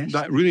point. Yes.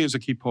 That really is a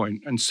key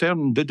point. And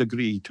CERN did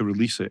agree to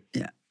release it,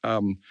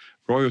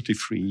 royalty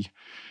free,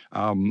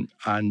 and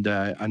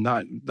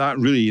that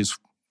really is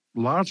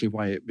largely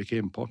why it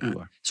became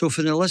popular. So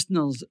for the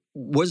listeners,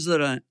 was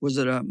there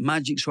a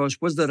magic sauce?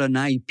 Was there an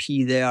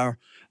IP there?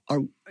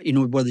 Or,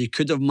 whether you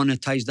could have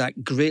monetized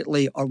that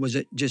greatly, or was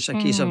it just a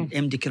case of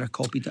MD could have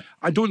copied it?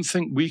 I don't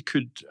think we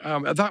could.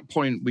 At that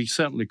point, we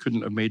certainly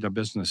couldn't have made a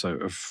business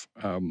out of.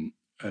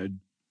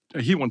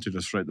 He wanted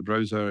us to write the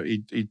browser.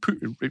 He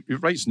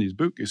writes in his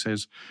book, he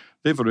says,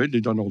 they've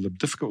already done all the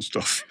difficult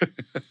stuff.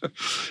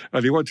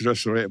 And he wanted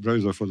us to write a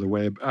browser for the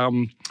web.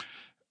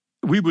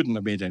 We wouldn't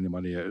have made any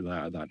money out of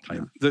that at that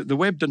time. The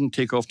web didn't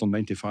take off till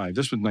 95.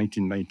 This was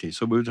 1990.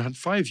 So we would have had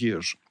 5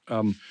 years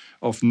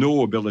of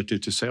no ability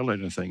to sell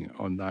anything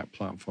on that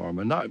platform.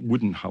 And that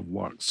wouldn't have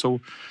worked.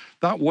 So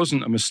that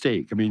wasn't a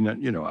mistake. I mean,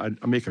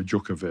 I make a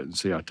joke of it and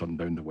say I turned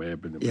down the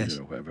web and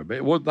whatever.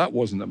 But that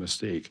wasn't a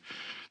mistake.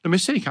 The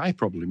mistake I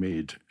probably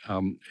made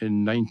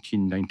in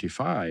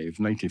 1995,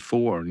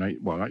 94,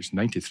 well, actually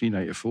 93,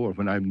 94,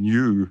 when I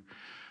knew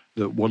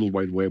that World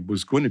Wide Web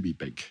was going to be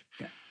big.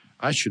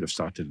 I should have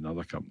started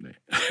another company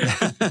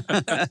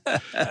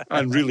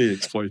and really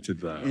exploited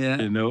that,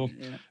 you know.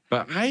 Yeah.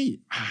 But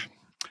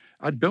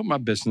I'd built my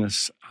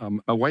business.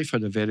 My wife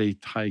had a very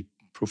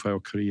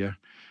high-profile career.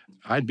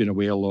 I'd been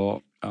away a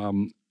lot.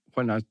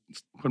 When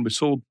we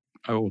sold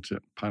out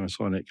at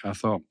Panasonic, I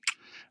thought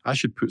I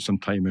should put some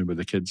time in with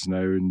the kids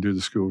now and do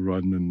the school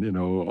run and, you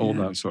know, all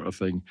that sort of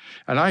thing.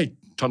 And I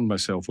turned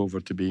myself over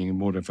to being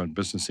more of a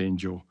business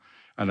angel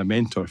and a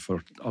mentor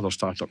for other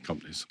startup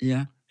companies.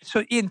 Yeah.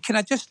 So, Ian, can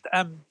I just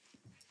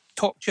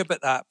talk to you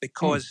about that?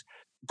 Because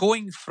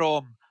going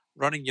from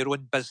running your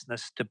own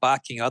business to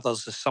backing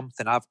others is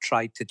something I've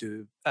tried to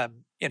do,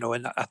 you know,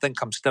 and I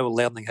think I'm still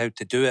learning how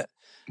to do it.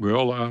 We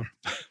all are.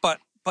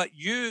 But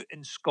you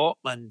in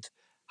Scotland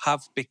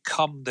have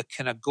become the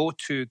kind of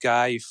go-to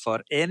guy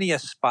for any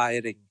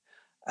aspiring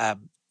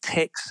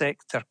tech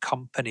sector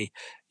company,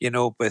 you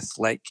know, with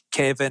like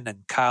Kevin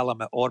and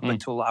Callum at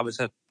Orbital. I was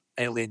an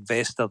early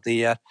investor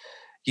there.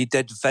 You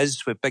did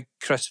Viz with big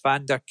Chris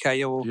van der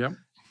Kyle. Yep.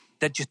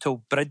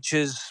 Digital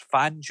Bridges,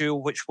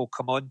 FanDuel, which we'll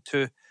come on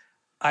to.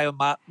 I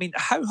mean,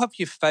 how have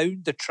you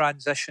found the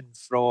transition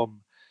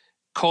from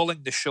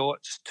calling the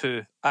shots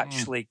to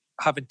actually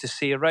having to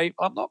say, right,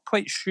 I'm not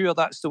quite sure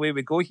that's the way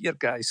we go here,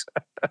 guys?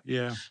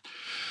 Yeah,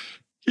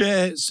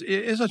 it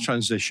is a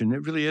transition.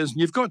 It really is.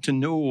 And you've got to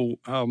know,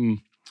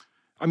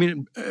 I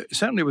mean, it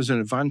certainly was an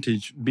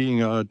advantage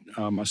being a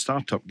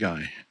startup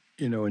guy,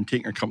 you know, and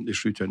taking a company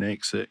through to an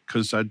exit,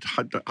 because I'd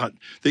had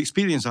the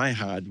experience I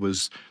had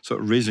was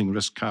sort of raising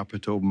risk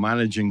capital,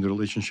 managing the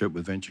relationship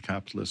with venture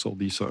capitalists, all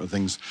these sort of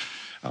things.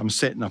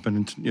 Setting up,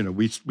 and you know,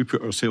 we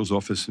put our sales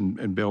office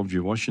in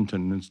Bellevue,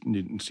 Washington,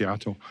 in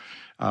Seattle,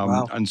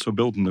 and so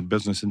building the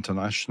business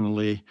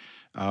internationally.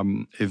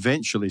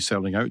 Eventually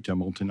selling out to a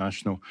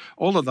multinational.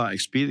 All of that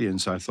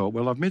experience, I thought,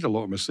 well, I've made a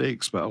lot of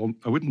mistakes, but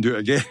I wouldn't do it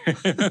again.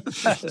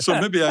 So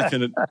maybe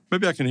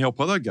I can help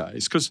other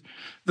guys. Because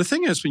the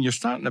thing is, when you're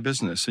starting a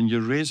business and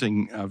you're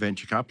raising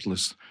venture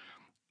capitalists,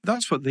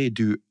 that's what they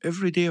do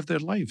every day of their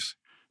lives.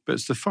 But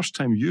it's the first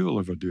time you will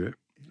ever do it.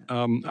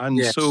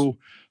 So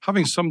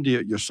having somebody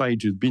at your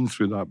side who's been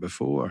through that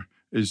before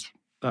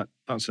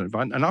that's an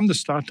advantage. And I'm the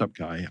startup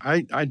guy.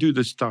 I do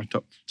the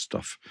startup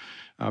stuff.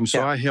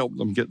 I help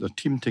them get their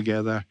team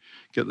together,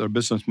 get their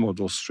business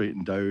model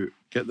straightened out,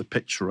 get the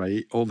pitch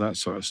right, all that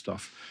sort of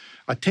stuff.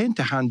 I tend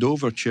to hand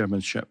over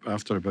chairmanship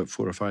after about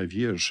 4 or 5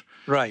 years.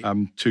 Right.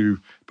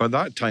 By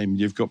that time,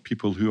 you've got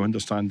people who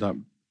understand that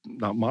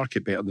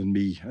market better than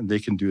me, and they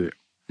can do it.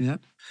 Yeah.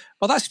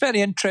 Well, that's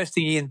very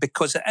interesting, Ian,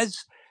 because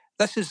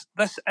this is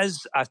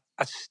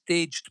a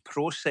staged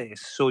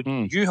process. So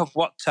you have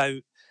worked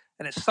out.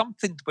 And it's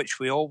something which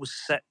we always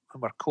sit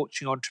when we're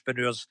coaching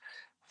entrepreneurs.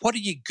 What are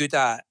you good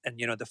at? And,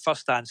 you know, the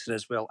first answer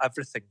is, well,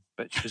 everything,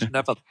 which is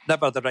never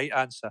the right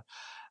answer.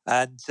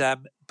 And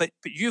but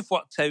you've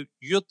worked out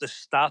you're the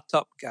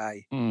startup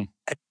guy, and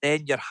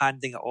then you're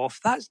handing it off.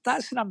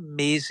 That's an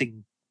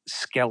amazing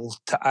skill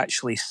to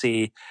actually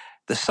say,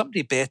 there's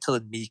somebody better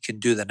than me can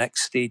do the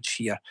next stage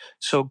here.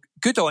 So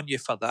good on you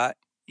for that,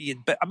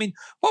 Ian. But, I mean,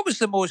 what was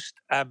the most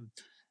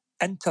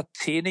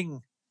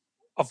entertaining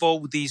of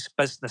all these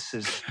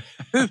businesses?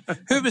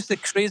 Who was the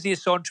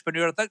craziest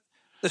entrepreneur?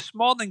 This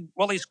morning,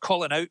 Willie's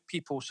calling out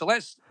people, so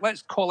let's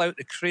call out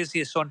the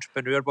craziest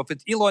entrepreneur. We've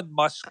had Elon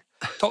Musk,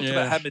 talked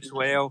about him as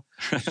well.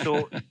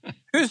 So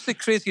who's the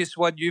craziest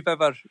one you've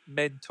ever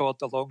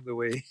mentored along the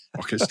way?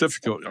 Okay, it's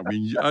difficult. I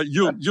mean,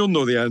 you'll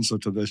know the answer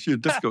to this. You're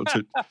difficult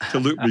to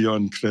look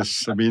beyond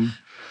Chris. I mean,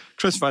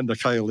 Chris van der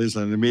Kyle is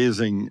an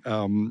amazing,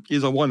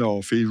 he's a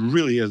one-off. He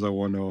really is a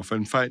one-off.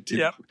 In fact,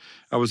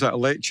 I was at a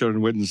lecture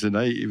on Wednesday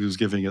night he was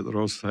giving at the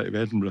Royal Society of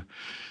Edinburgh,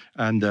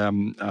 and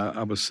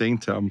I was saying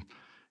to him,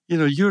 you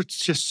know, you're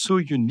just so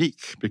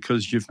unique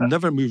because you've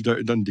never moved out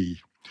of Dundee,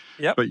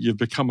 but you've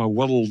become a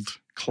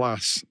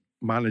world-class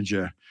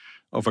manager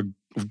of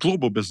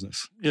global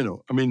business. You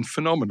know, I mean,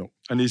 phenomenal.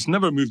 And he's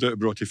never moved out of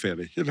Broughty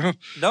Ferry, you know.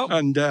 No,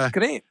 and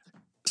great.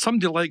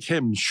 Somebody like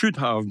him should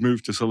have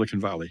moved to Silicon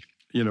Valley,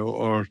 you know,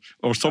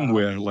 or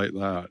somewhere like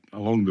that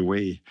along the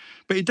way.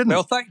 But he didn't.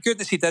 Well, thank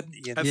goodness he didn't,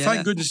 Ian. And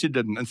thank goodness he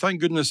didn't. And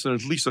thank goodness there are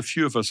at least a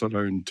few of us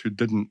around who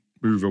didn't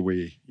move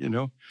away, you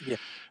know. Yeah.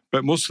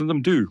 But most of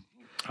them do.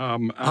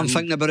 I'm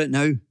thinking about it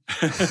now.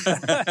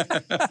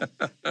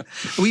 A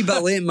wee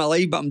bit late in my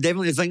life, but I'm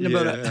definitely thinking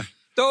about it.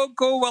 Don't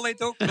go, Willie,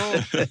 don't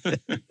go.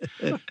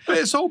 But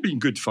it's all been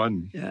good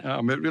fun. Yeah.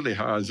 It really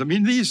has. I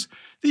mean, these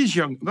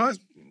young...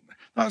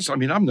 That's. I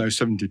mean, I'm now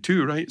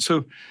 72, right?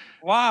 So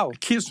wow, it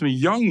keeps me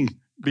young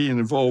being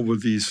involved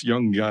with these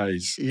young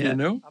guys, you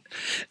know?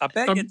 I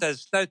bet it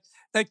does. Now,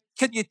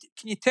 can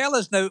you tell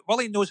us now,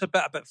 Willie knows a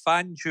bit about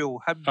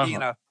FanDuel, him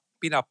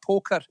being a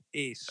poker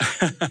ace.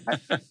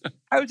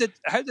 How did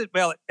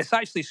well, it's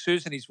actually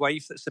Susan, his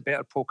wife, that's the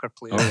better poker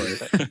player.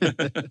 Right.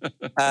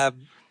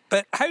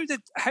 But how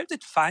did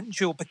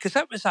FanDuel, because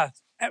it was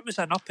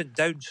an up and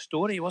down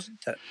story,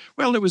 wasn't it?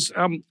 Well, it was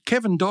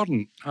Kevin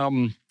Dorn.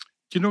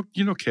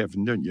 You know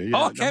Kevin, don't you?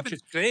 Oh,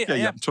 Kevin's great.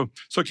 Yeah.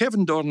 So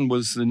Kevin Dorn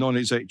was the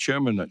non-exec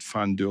chairman at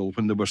FanDuel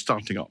when they were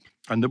starting up,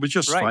 and there was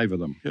just 5 of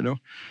them,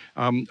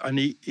 and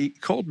he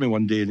called me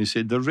one day and he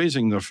said they're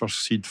raising their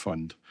first seed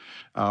fund.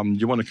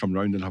 You want to come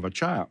round and have a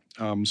chat?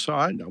 So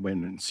I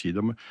went and see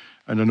them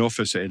in an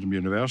office at Edinburgh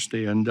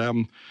University,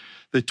 and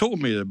they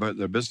told me about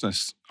their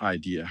business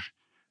idea,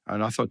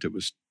 and I thought it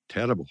was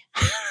terrible.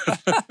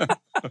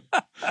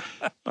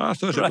 I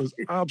thought it was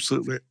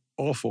absolutely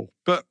awful,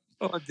 but.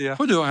 Oh dear.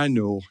 What do I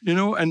know?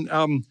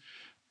 And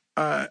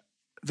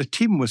the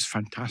team was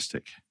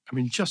fantastic. I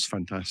mean, just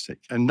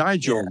fantastic. And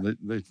Nigel,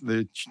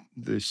 the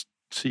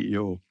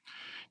CEO,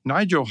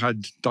 Nigel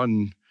had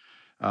done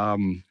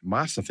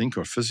maths, I think,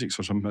 or physics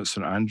or something at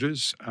St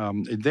Andrews.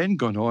 He'd then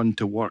gone on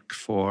to work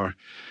for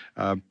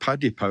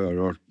Paddy Power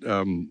or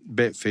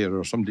Betfair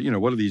or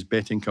something, one of these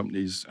betting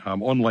companies,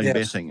 online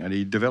betting. And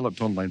he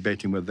developed online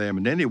betting with them.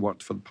 And then he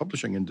worked for the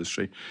publishing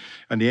industry.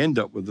 And he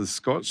ended up with the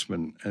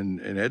Scotsman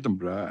in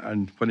Edinburgh.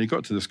 And when he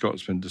got to the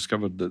Scotsman,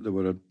 discovered that they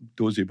were a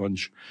dozy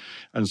bunch.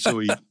 And so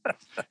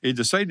he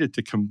decided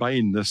to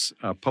combine this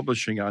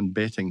publishing and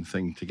betting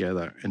thing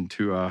together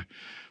into a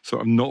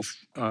sort of not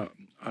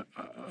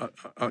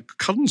a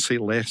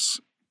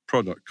currency-less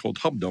product called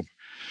Hubdub,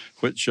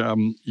 which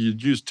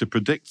you'd use to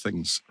predict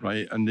things,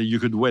 right? And you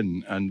could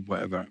win and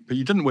whatever, but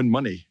you didn't win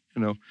money,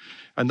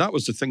 And that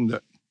was the thing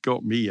that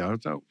got me. I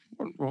thought,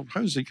 well,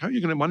 how are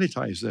you going to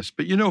monetize this?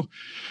 But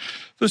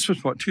this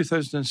was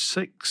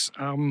 2006.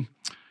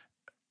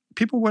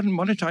 People weren't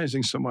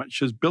monetizing so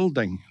much as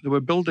building. They were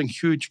building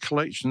huge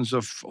collections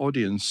of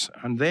audience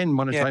and then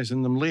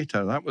monetizing them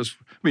later. That was,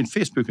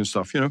 Facebook and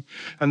stuff,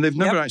 and they've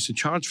never actually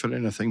charged for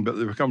anything, but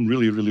they've become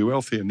really, really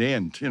wealthy in the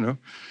end,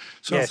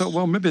 So I thought,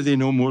 well, maybe they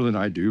know more than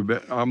I do,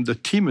 but the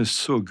team is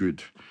so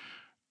good.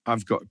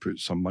 I've got to put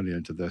some money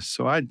into this.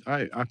 So I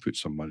put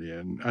some money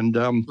in.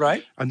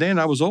 And then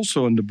I was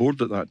also on the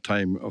board at that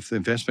time of the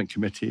investment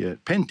committee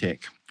at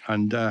Pentec.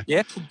 And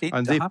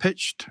they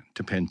pitched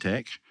to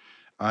Pentec.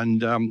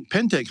 And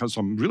Pentec has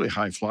some really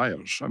high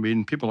flyers.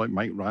 People like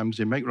Mike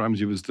Ramsey. Mike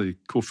Ramsey was the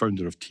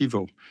co-founder of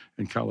TiVo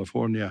in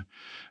California.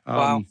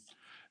 Wow.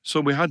 So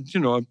we had,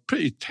 a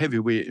pretty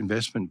heavyweight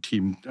investment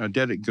team.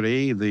 Derek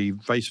Gray, the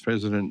vice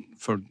president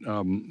for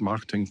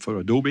marketing for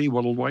Adobe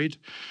worldwide.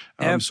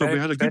 So we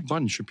had a good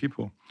bunch of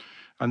people.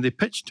 And they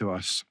pitched to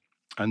us.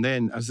 And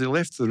then as they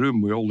left the room,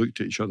 we all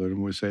looked at each other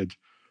and we said,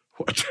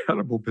 what a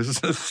terrible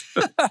business.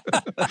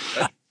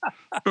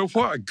 But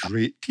what a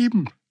great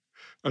team.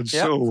 And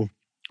so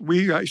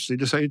we actually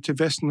decided to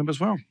invest in them as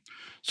well.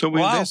 So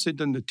we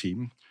invested in the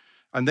team.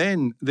 And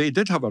then they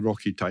did have a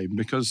rocky time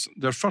because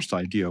their first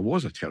idea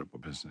was a terrible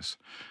business.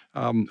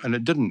 And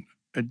it didn't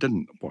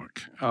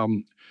work.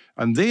 And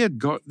they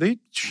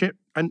shipped,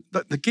 and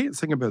the great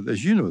thing about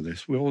this,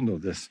 this, we all know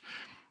this,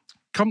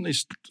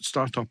 companies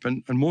start up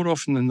and more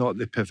often than not,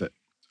 they pivot.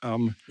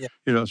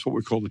 That's what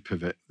we call the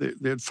pivot.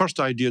 Their first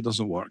idea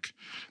doesn't work,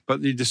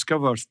 but they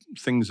discover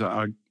things that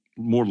are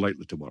more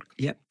likely to work.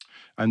 Yeah.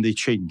 And they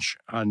change.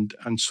 And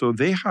so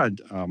they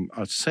had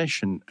a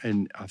session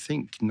in, I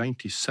think,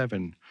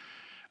 97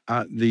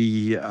 at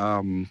the,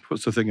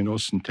 what's the thing in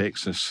Austin,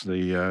 Texas?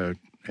 The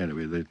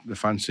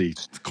fancy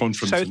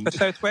conference.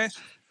 Southwest?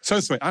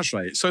 Southwest, that's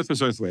right. South by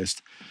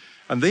Southwest.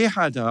 And they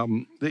had,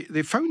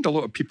 they found a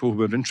lot of people who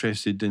were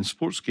interested in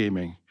sports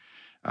gaming.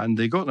 And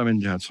they got them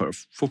into a sort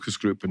of focus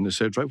group and they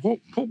said, right, what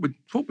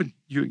would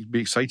you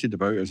be excited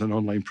about as an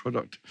online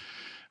product?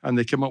 And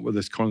they came up with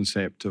this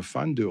concept of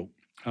FanDuel.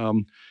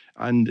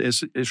 And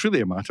it's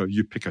really a matter of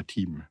you pick a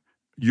team,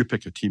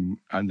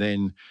 and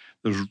then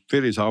there's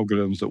various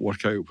algorithms that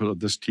work out whether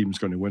this team's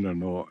going to win or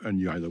not, and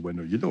you either win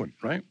or you don't,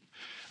 right?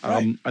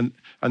 And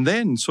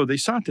then, so they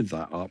started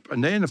that up.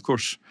 And then, of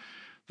course,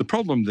 the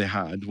problem they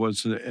had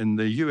was that in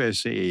the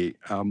USA,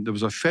 there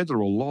was a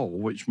federal law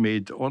which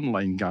made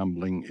online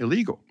gambling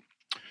illegal.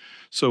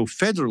 So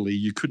federally,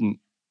 you couldn't,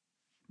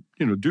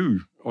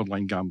 do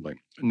online gambling.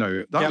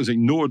 Now, that was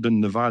ignored in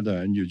Nevada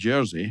and New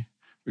Jersey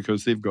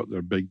because they've got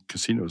their big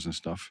casinos and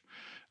stuff.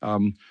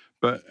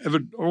 But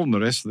all in the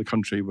rest of the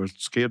country were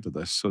scared of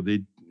this. So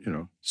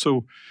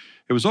so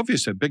it was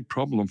obviously a big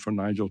problem for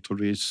Nigel to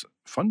raise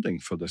funding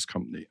for this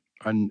company.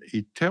 And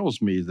he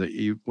tells me that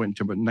he went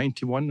to about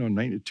 91 or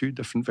 92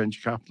 different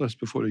venture capitalists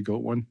before he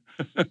got one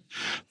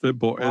that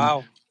bought in.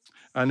 Wow.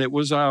 And it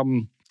was a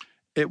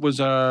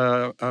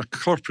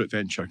corporate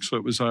venture. So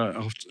it was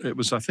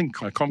I think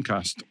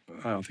Comcast.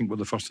 I think were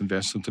the first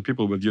investors. The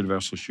people with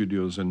Universal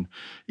Studios, and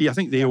I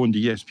think they owned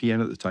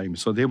ESPN at the time.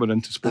 So they were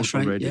into sports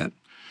already. Yeah.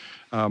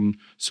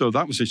 So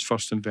that was his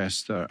first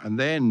investor, and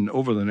then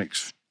over the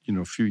next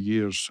few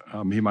years,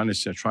 he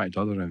managed to attract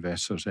other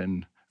investors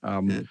in,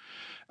 and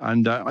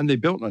they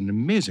built an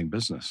amazing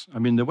business.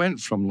 They went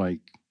from like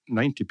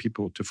 90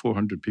 people to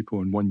 400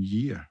 people in 1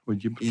 year.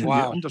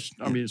 Wow.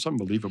 It's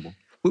unbelievable.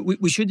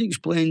 We should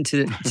explain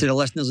to the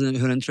listeners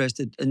who are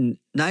interested. And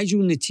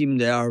Nigel and the team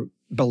there,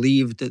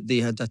 believed that they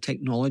had a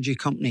technology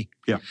company.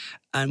 Yeah.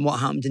 And what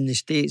happened in the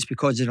States,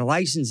 because of the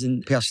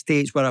licensing per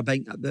states, where about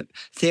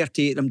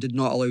 38 of them did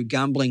not allow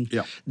gambling,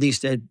 they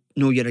said,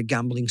 no, you're a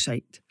gambling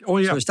site. Oh,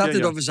 yeah. So it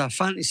started off as a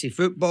fantasy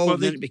football,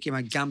 then it became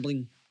a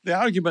gambling. The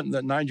argument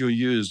that Nigel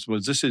used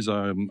was this is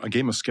a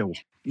game of skill.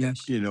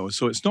 Yes. You know,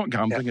 so it's not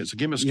gambling, it's a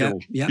game of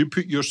skill. Yeah. You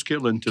put your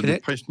skill into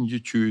Correct. the person you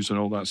choose and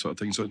all that sort of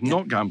thing. So it's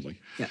not gambling.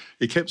 Yeah.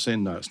 He kept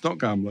saying that. It's not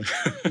gambling.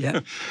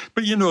 Yeah.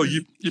 But, you know,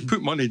 you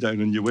put money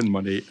down and you win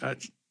money.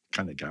 That's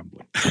kind of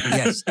gambling.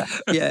 Yes.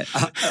 Yeah.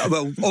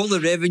 Well, all the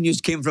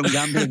revenues came from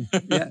gambling.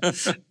 Yeah.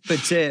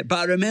 But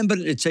I remember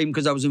at the time,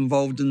 because I was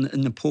involved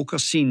in the poker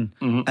scene,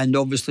 and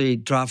obviously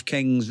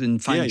DraftKings and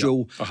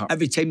FanDuel,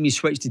 every time you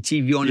switched the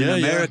TV on in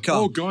America.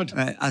 Oh, God.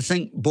 I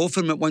think both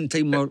of them at one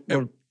time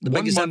were the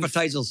biggest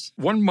advertisers.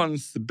 1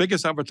 month, the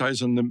biggest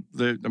advertiser on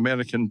the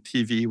American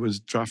TV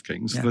was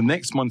DraftKings. Yeah. The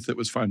next month, it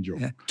was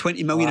FanDuel. Yeah.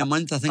 20 million a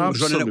month, I think, was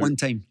running at one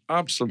time.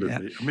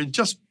 Absolutely. Yeah. I mean,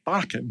 just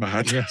bark at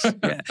mad. Yes.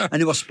 Yeah. And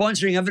they were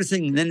sponsoring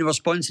everything. And then they were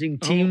sponsoring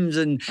teams.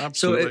 And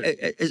absolutely.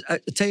 So I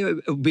tell you,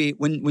 it'll be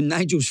when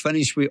Nigel's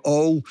finished with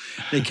all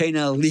the kind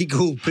of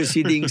legal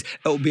proceedings,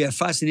 it'll be a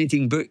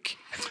fascinating book.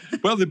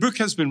 Well, the book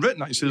has been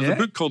written, actually. There's a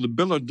book called The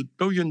 $1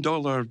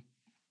 billion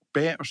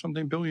Bet or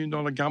something, $1 billion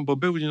gamble, $1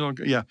 billion.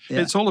 Yeah.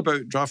 It's all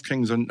about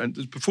DraftKings and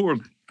it's before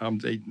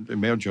the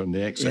merger and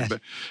the exit, but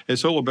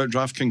it's all about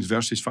DraftKings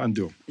versus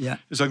FanDuel. Yeah.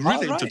 It's a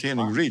really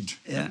entertaining read.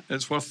 Yeah.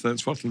 It's worth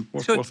having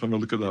a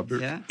look at that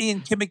book. Yeah. Ian,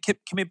 can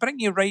we bring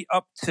you right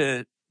up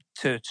to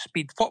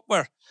speed?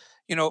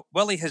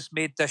 Willie has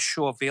made this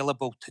show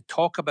available to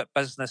talk about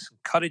business,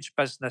 encourage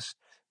business,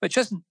 which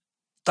isn't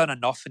done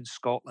enough in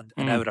Scotland,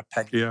 in our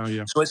opinion.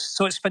 Yeah.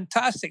 So it's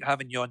fantastic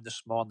having you on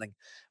this morning.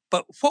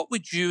 But what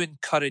would you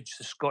encourage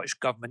the Scottish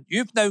Government?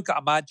 You've now got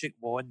a magic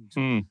wand.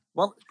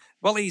 Well,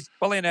 Willie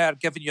and I are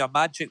giving you a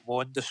magic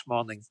wand this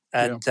morning.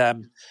 And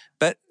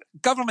but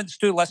governments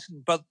do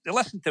listen, but they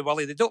listen to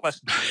Willie. They don't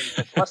listen to me,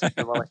 but they listen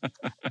to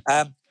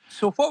Willie.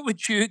 So what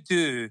would you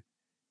do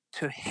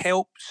to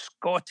help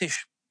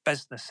Scottish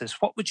businesses?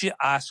 What would you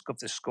ask of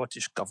the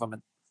Scottish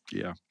Government?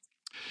 Yeah.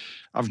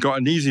 I've got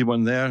an easy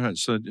one there.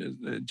 It's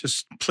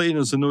just plain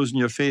as the nose in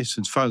your face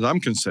as far as I'm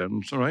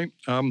concerned, all right?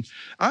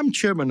 I'm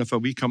chairman of a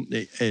wee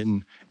company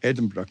in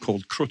Edinburgh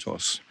called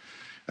Krotos,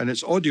 and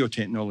it's audio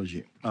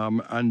technology.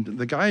 And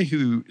the guy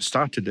who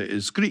started it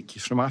is Greek.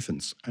 He's from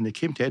Athens, and he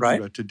came to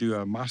Edinburgh to do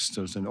a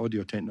master's in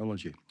audio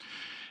technology.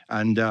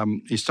 And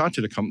he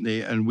started a company,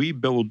 and we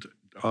build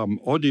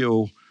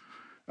audio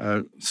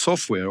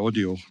software,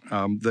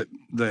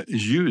 that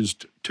is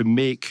used to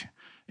make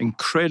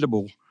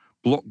incredible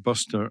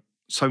blockbuster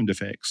sound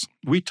effects.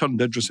 We turned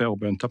Idris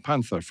Elba into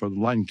Panther for The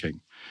Lion King.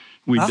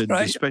 We did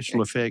the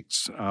special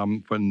effects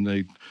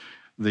when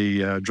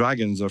the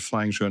dragons are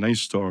flying through an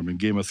ice storm in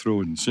Game of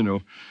Thrones. You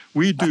know,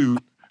 we do,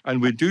 and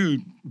we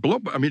do.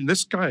 I mean,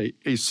 this guy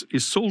he's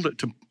sold it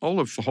to all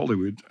of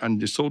Hollywood,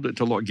 and he sold it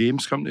to a lot of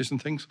games companies and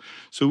things.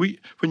 So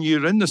when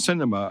you're in the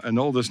cinema and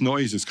all this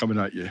noise is coming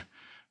at you,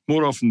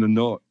 more often than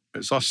not,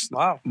 it's us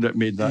that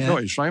made that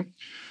noise, right?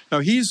 Now,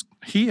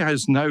 he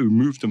has now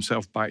moved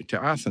himself back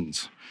to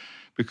Athens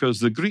because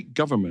the Greek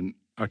government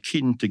are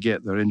keen to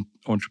get their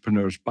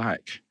entrepreneurs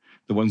back,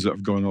 the ones that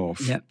have gone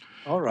off. Yeah.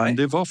 All right. And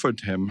they've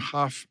offered him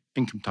half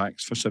income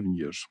tax for 7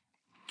 years.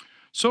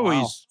 So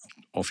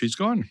he's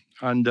gone.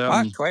 And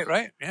quite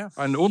right, yeah.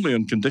 And only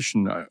on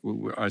condition,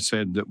 I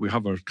said that we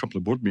have a couple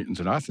of board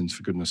meetings in Athens,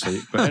 for goodness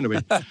sake. But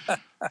anyway,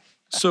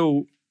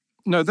 so...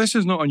 Now, this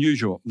is not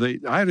unusual.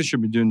 The Irish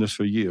have been doing this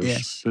for years.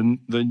 Yes.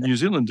 The New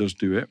Zealanders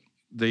do it.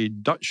 The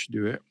Dutch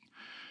do it.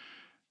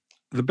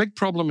 The big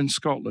problem in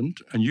Scotland,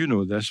 and you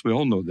know this, we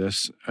all know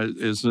this,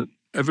 is that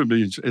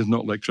everybody is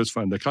not like Chris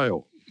van der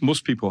Kyle.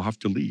 Most people have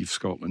to leave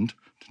Scotland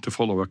to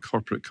follow a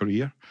corporate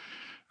career.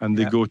 And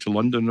they go to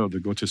London or they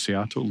go to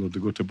Seattle or they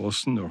go to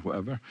Boston or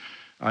whatever.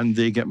 And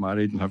they get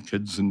married and have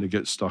kids and they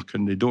get stuck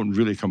and they don't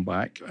really come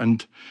back.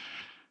 And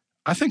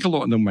I think a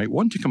lot of them might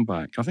want to come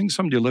back. I think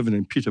somebody living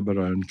in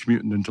Peterborough and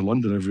commuting into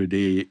London every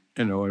day,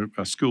 you know,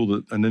 a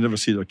school and they never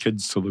see their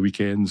kids till the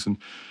weekends, and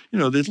you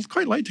know they'd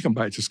quite like to come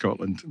back to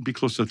Scotland, and be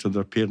closer to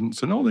their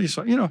parents, and all these.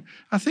 You know,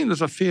 I think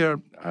there's a fair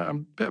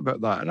bit about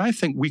that, and I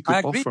think we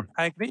could offer.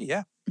 I agree.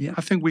 Yeah.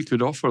 I think we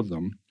could offer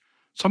them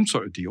some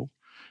sort of deal.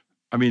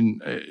 I mean,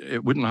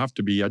 it wouldn't have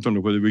to be. I don't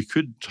know whether we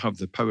could have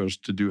the powers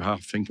to do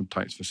half income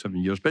tax for 7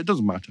 years, but it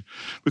doesn't matter.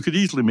 We could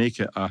easily make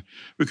it.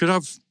 We could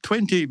have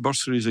 20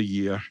 bursaries a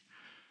year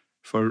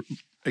for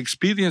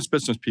experienced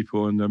business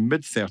people in their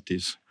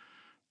mid-30s,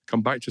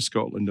 come back to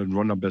Scotland and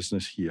run a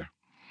business here.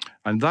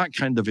 And that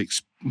kind of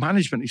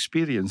management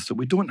experience that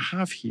we don't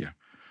have here.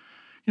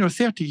 You know,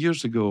 30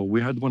 years ago,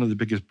 we had one of the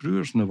biggest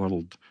brewers in the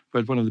world. We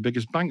had one of the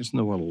biggest banks in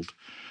the world.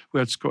 We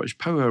had Scottish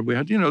Power. We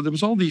had, you know, there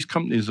was all these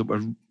companies that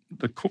were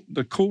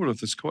the core of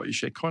the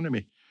Scottish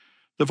economy.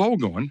 They've all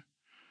gone.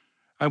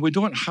 And we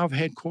don't have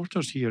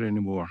headquarters here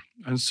anymore.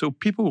 And so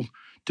people,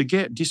 to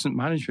get decent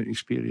management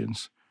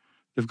experience,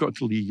 they've got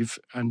to leave,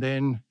 and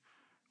then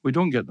we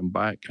don't get them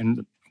back.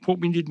 And what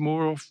we need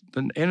more of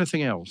than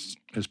anything else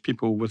is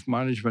people with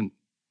management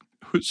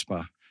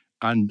chutzpah,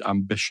 and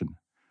ambition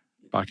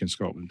back in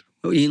Scotland.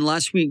 Well, Ian,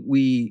 last week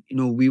we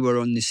were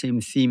on the same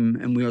theme,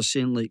 and we were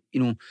saying, like,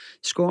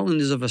 Scotland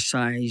is of a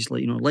size,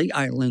 like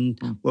Ireland,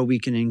 where we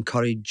can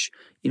encourage,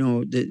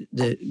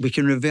 we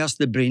can reverse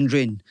the brain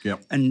drain.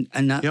 Yep. And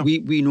that Yep.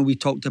 we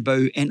talked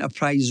about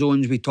enterprise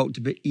zones, we talked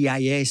about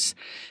EIS,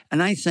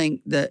 and I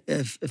think that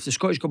if the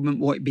Scottish Government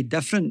want to be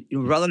different,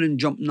 rather than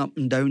jumping up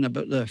and down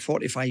about the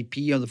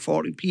 45p or the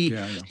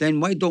 40p,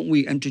 then why don't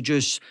we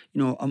introduce,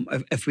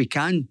 if we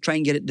can, try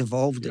and get it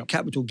devolved. Yep.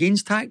 Capital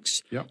gains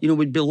tax,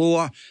 would be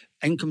lower.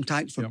 Income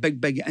tax for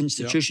big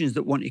institutions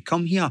that want to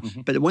come here.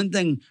 Mm-hmm. But the one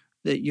thing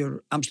that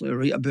you're absolutely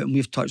right about, and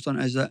we've touched on,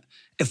 is that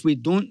if we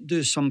don't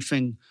do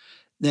something,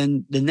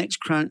 then the next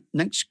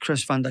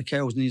Chris van der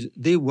Kuyls,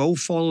 they will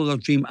follow their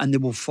dream and they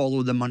will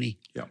follow the money.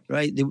 Yeah.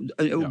 Right?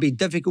 It will be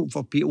difficult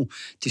for people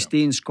to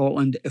stay in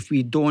Scotland if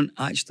we don't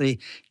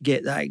actually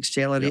get that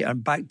accelerator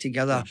back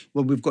together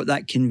where we've got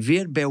that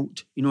conveyor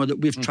belt, that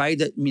we've tried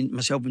it.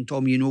 Myself and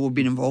Tom, we've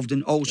been involved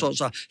in all sorts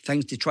of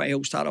things to try to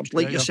help startups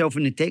like yourself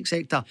in the tech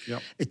sector. Yeah.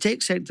 The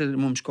tech sector at the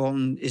moment in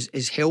Scotland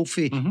is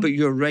healthy, but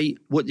you're right.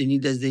 What they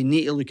need is they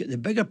need to look at the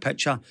bigger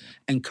picture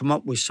and come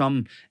up with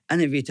some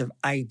innovative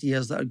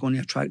ideas that are going to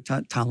attract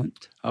that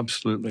talent.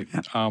 Absolutely.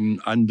 Yeah.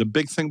 And the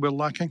big thing we're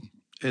lacking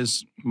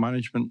is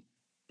management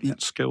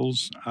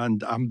skills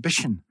and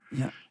ambition.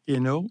 Yeah.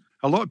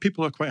 A lot of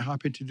people are quite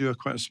happy to do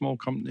quite a small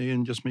company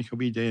and just make a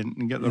wee dent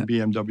and get their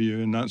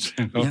BMW, and that's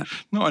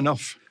not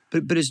enough.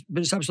 But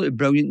it's absolutely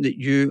brilliant that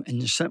you, and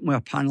you're sitting with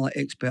a panel of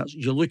experts,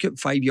 you look at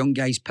 5 young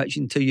guys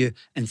pitching to you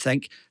and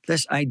think,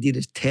 this idea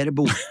is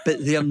terrible,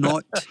 but they're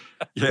not.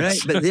 Right?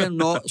 But they're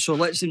not, so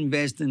let's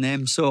invest in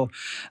them. So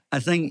I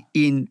think,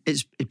 Ian,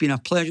 it's been a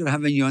pleasure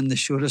having you on the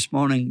show this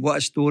morning. What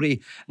a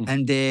story.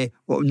 And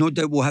no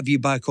doubt we'll have you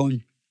back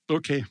on.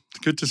 Okay,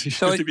 good to see you.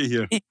 Good to be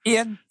here.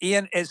 Ian,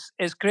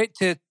 it's great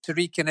to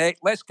reconnect.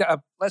 Let's get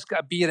a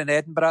beer in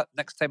Edinburgh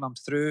next time I'm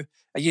through.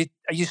 Are you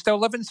still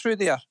living through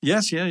there?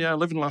 Yes, I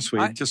lived in last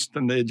week, just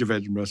on the edge of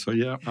Edinburgh. So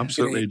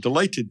absolutely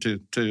delighted to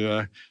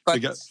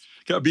get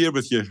a beer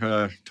with you,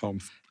 Tom.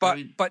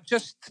 But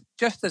just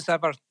as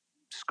ever,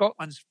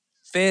 Scotland's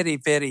very,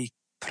 very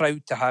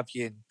proud to have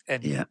you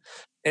in. Yeah.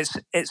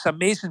 It's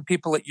amazing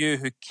people like you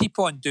who keep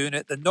on doing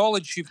it. The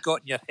knowledge you've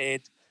got in your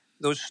head.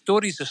 Those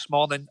stories this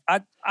morning,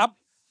 I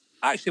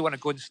actually want to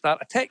go and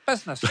start a tech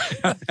business.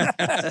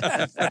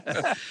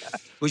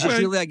 Was it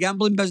really a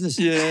gambling business?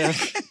 Yeah.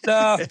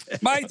 No,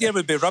 my idea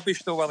would be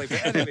rubbish though, Willie,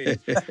 but anyway.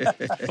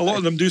 A lot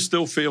of them do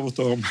still fail,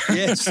 Tom.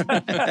 Yes.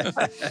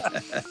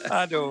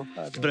 I know.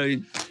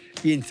 Brilliant.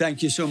 Ian,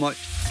 thank you so much.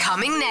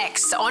 Coming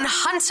next on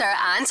Hunter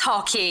and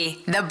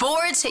Haughey, the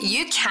board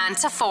you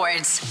can't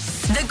afford.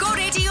 The Go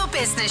Radio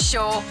Business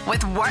Show with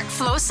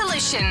Workflow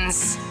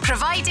Solutions,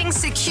 providing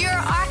secure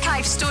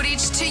archive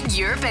storage to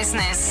your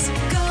business.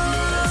 Go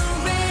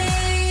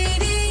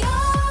Radio.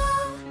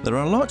 There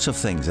are lots of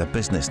things a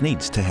business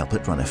needs to help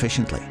it run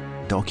efficiently.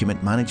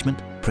 Document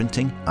management,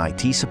 printing,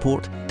 IT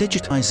support,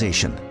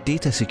 digitization,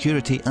 data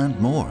security and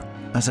more.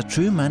 As a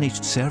true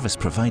managed service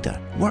provider,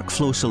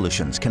 Workflow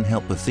Solutions can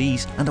help with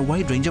these and a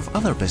wide range of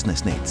other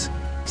business needs,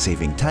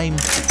 saving time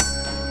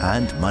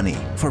and money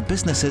for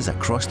businesses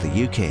across the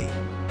UK.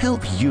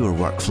 Help your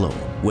workflow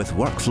with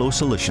Workflow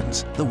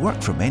Solutions, the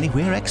work from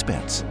anywhere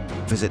experts.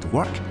 Visit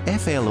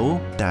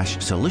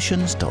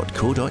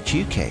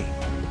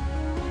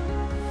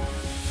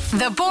workflo-solutions.co.uk.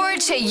 The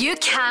board you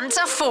can't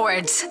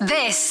afford.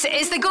 This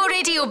is the Go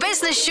Radio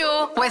Business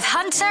Show with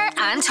Hunter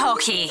and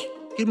Haughey.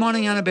 Good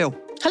morning, Annabelle.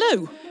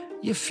 Hello.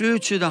 You're through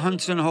to the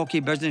Hunter and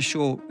Haughey Business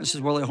Show. This is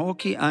Willie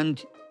Haughey,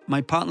 and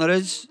my partner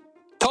is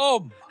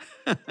Tom.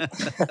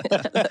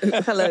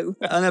 Hello.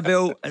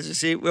 Annabelle, as I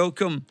say,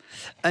 welcome.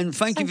 And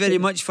thank you very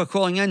much for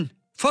calling in.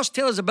 First,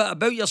 tell us a bit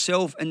about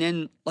yourself, and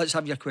then let's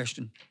have your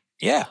question.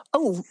 Yeah.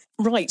 Oh,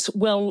 right.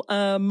 Well,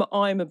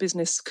 I'm a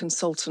business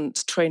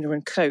consultant, trainer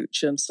and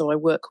coach. So I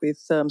work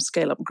with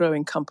scale-up and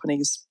growing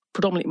companies.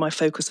 Predominantly my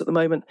focus at the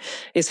moment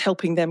is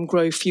helping them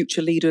grow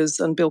future leaders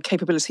and build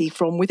capability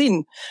from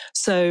within.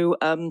 So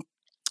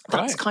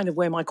that's kind of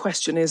where my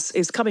question is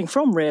coming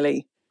from,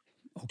 really.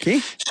 Okay.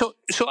 So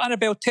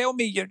Annabelle, tell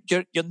me,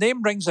 your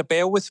name rings a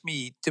bell with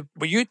me.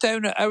 Were you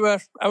down at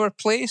our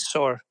place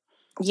or?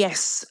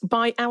 Yes.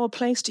 By our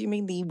place, do you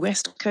mean the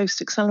West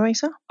Coast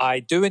Accelerator?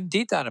 I do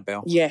indeed,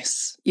 Annabelle.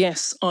 Yes.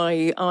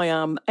 I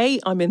am. A,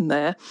 I'm in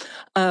there,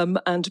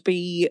 and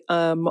B,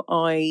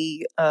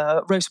 I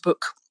wrote a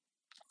book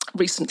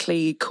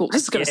recently called,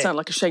 this is going to sound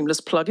like a shameless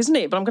plug, isn't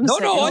it? But I'm going to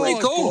say on anyway.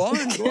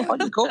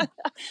 you go.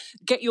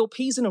 Get your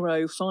P's in a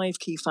row, 5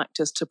 key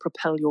factors to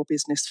propel your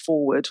business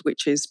forward,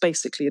 which is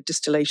basically a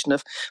distillation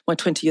of my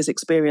 20 years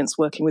experience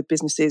working with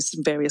businesses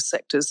in various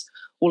sectors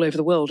all over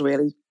the world,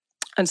 really.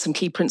 And some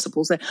key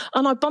principles there.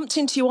 And I bumped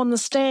into you on the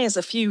stairs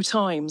a few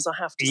times, I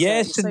have to say.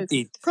 Yes,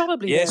 indeed. So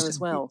probably there as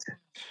well.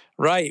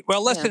 Right.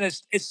 Well, listen,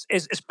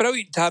 it's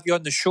brilliant to have you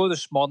on the show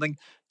this morning.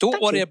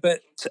 Don't worry about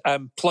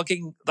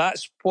plugging.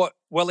 That's what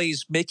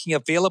Willie's making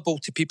available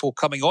to people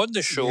coming on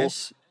the show.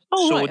 Yes.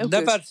 Oh, so right.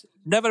 Oh,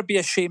 never be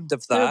ashamed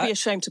of that. Never be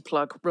ashamed to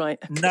plug. Right.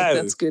 Okay, now,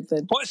 that's good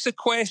then. What's the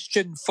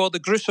question for the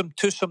gruesome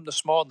twosome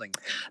this morning?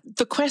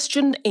 The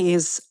question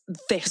is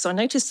this. I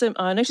notice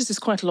this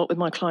quite a lot with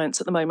my clients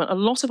at the moment. A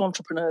lot of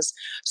entrepreneurs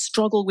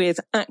struggle with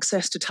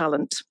access to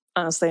talent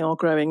as they are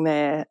growing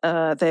their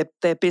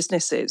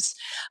businesses,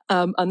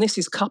 and this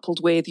is coupled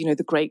with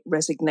the great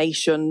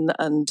resignation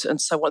and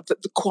so on,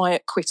 the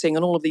quiet quitting,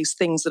 and all of these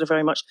things that are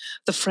very much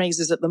the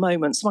phrases at the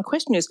moment. So my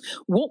question is,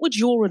 what would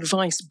your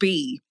advice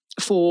be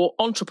for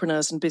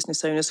entrepreneurs and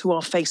business owners who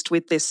are faced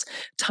with this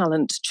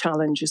talent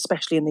challenge,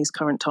 especially in these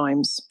current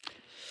times?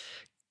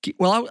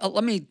 Well,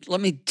 let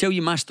me tell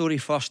you my story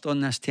first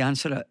on this to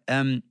answer it.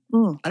 I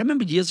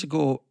remember years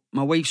ago,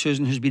 my wife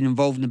Susan, who's been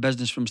involved in the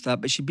business from start,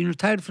 but she'd been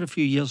retired for a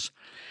few years,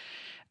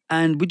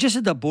 and we just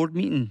had a board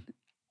meeting,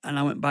 and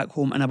I went back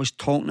home and I was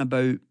talking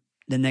about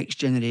the next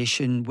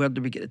generation. Where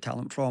do we get the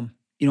talent from?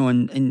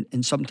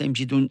 And sometimes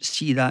you don't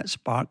see that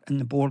spark in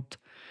the board.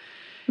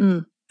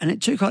 And it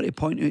took her to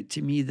point out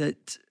to me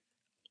that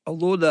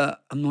although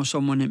that I'm not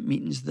someone at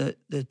meetings that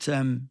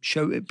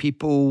shout at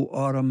people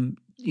or I'm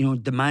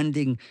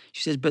demanding,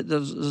 she says, but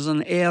there's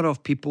an air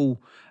of people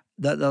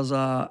that there's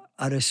a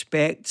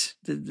respect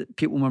that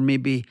people were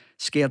maybe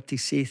scared to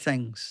say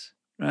things,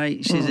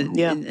 right? She says,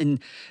 and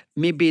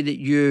maybe that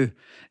you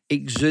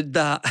exude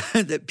that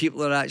that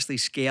people are actually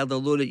scared,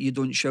 although that you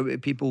don't shout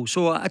at people.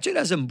 So I took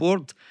this on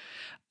board,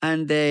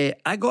 and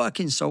I got a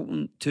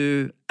consultant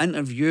to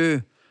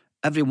interview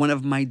every one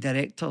of my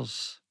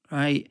directors,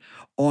 right,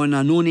 on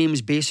a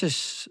no-names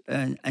basis,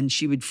 and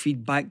she would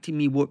feed back to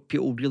me what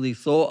people really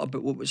thought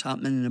about what was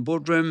happening in the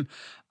boardroom,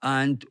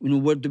 and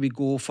where do we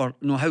go for,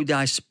 how do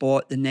I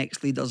spot the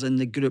next leaders in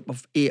the group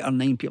of 8 or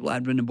 9 people I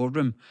had in the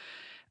boardroom.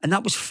 And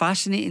that was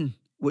fascinating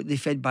what they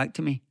fed back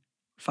to me.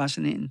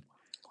 Fascinating.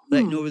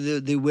 Like,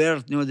 we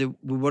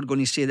were going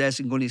to say this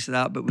and going to say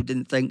that, but we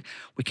didn't think,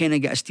 we kind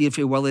of get a steer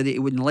for Willie that he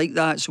wouldn't like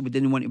that, so we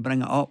didn't want to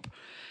bring it up.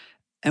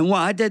 And what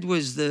I did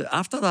was,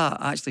 after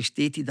that, I actually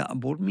stated at a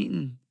board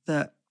meeting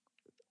that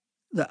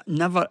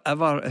never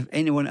ever, if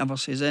anyone ever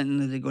says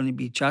anything, they're going to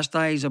be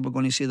chastised, or we're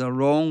going to say they're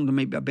wrong, there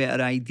might be a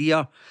better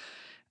idea.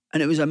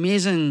 And it was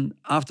amazing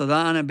after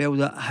that, Annabelle,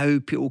 that how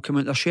people come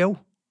out their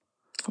shell.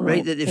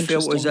 Right, that they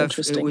felt as if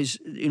it was,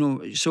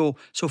 so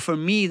for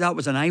me, that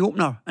was an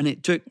eye-opener, and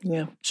it took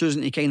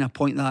Susan to kind of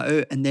point that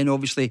out, and then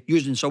obviously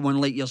using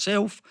someone like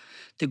yourself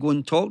to go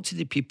and talk to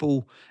the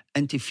people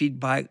and to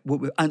feedback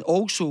and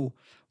also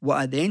what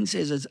I then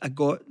says is I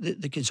got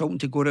the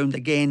consultant to go around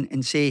again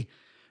and say,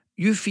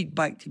 you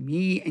feedback to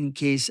me in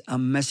case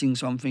I'm missing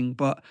something,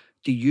 but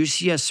do you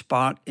see a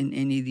spark in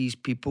any of these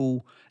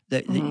people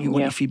that you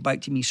want to feedback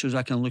to me so as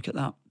I can look at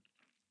that?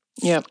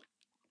 Yeah.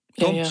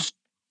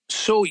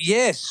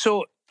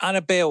 So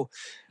Annabelle,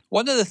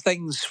 one of the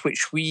things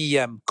which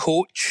we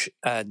coach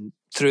and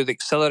through the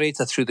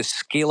accelerator, through the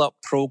scale-up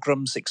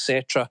programs,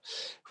 etc.,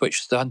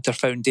 which the Hunter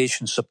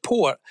Foundation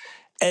support,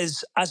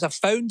 is as a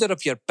founder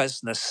of your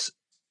business,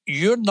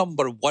 your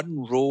number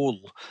one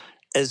role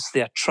is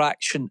the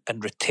attraction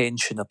and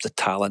retention of the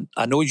talent.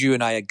 I know you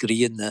and I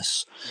agree in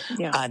this.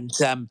 Yeah. And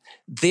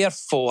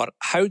therefore,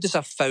 how does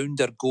a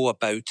founder go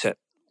about it?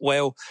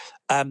 Well,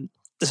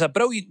 there's a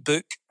brilliant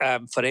book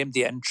for MD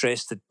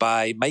Interested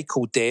by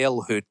Michael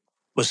Dell, who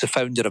was the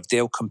founder of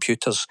Dell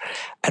Computers.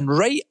 And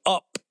right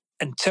up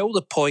until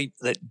the point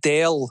that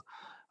Dell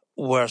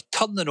were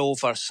turning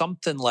over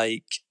something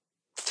like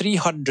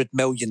 $300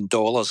 million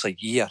a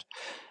year,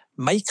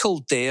 Michael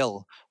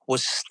Dell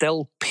was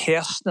still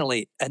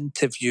personally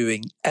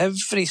interviewing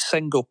every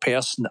single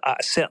person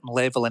at a certain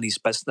level in his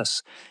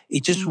business. He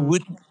just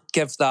wouldn't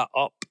give that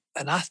up.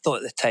 And I thought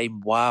at the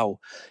time, wow,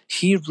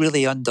 he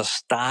really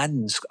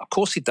understands. Of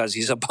course he does.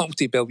 He's a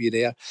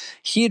multi-billionaire.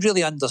 He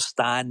really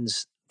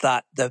understands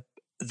that the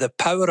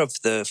power of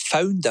the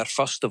founder,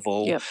 first of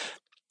all,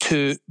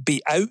 to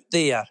be out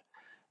there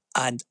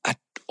and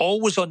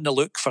always on the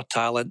look for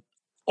talent,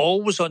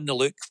 always on the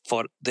look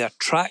for the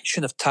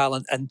attraction of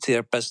talent into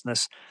their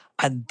business.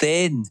 And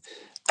then,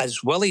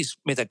 as Willie's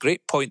made a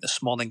great point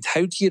this morning,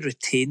 how do you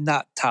retain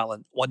that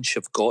talent once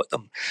you've got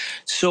them?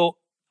 So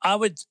I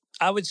would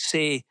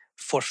say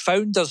for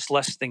founders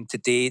listening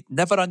today,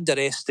 never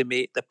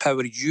underestimate the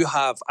power you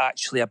have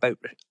actually about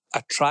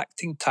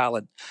attracting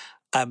talent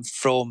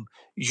from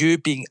you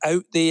being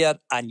out there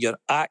and your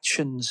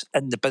actions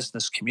in the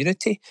business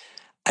community.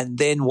 And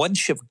then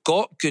once you've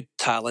got good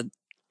talent,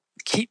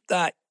 keep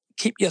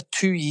your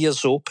 2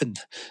 ears open,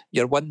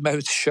 your one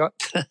mouth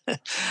shut,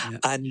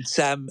 and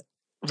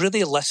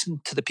really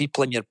listen to the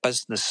people in your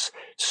business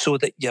so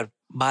that you're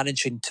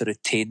managing to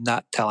retain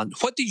that talent.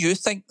 What do you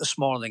think this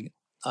morning,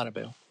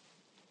 Annabelle?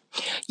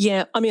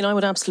 Yeah, I mean, I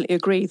would absolutely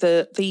agree.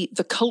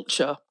 The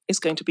culture is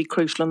going to be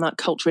crucial, and that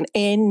culture in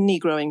any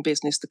growing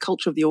business, the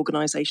culture of the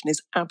organisation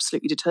is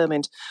absolutely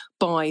determined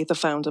by the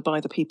founder, by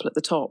the people at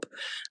the top.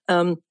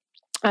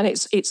 And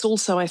it's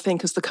also, I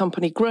think, as the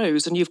company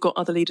grows and you've got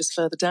other leaders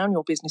further down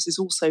your business, is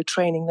also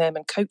training them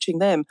and coaching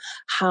them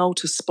how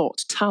to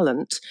spot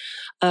talent,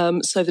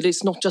 so that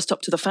it's not just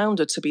up to the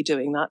founder to be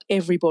doing that.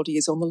 Everybody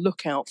is on the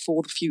lookout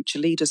for the future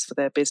leaders for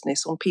their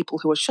business, on people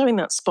who are showing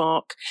that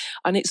spark.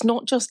 And it's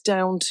not just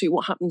down to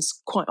what happens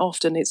quite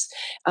often.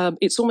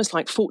 It's almost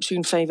like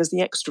fortune favours the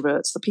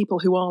extroverts. The people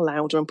who are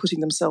louder and putting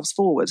themselves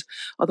forward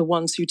are the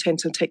ones who tend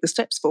to take the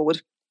steps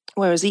forward.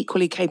 Whereas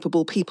equally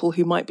capable people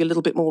who might be a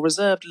little bit more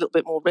reserved, a little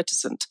bit more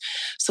reticent,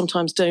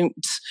 sometimes don't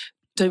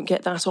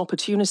get that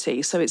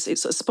opportunity. So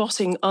it's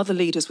spotting other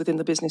leaders within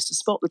the business to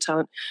spot the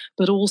talent,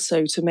 but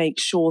also to make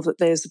sure that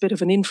there's a bit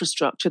of an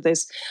infrastructure.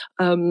 There's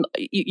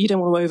you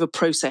don't want to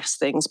over-process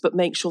things, but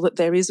make sure that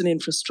there is an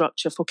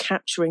infrastructure for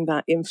capturing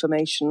that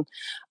information.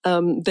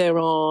 There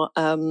are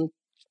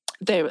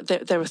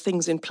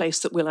things in place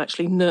that will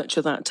actually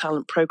nurture that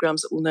talent,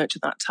 programs that will nurture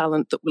that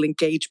talent, that will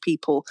engage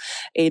people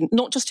in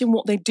not just in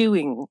what they're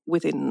doing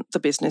within the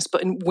business,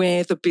 but in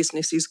where the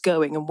business is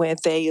going and where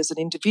they as an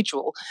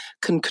individual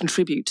can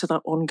contribute to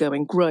that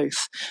ongoing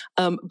growth.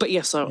 But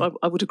yes, I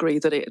would agree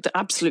that it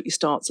absolutely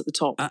starts at the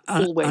top,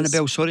 always.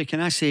 Annabelle, sorry,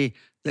 can I say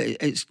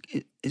that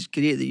it's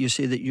great that you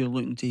say that you're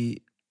looking to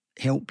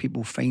help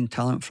people find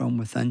talent from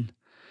within.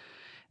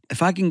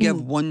 If I can give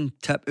one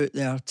tip out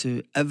there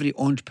to every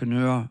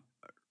entrepreneur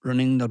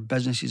running their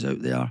businesses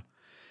out there,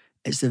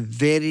 it's the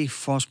very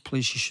first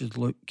place you should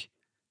look.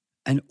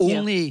 And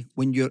only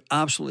when you're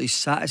absolutely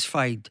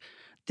satisfied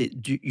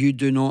that you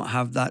do not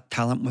have that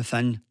talent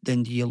within,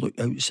 then do you look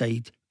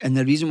outside. And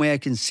the reason why I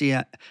can say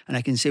it, and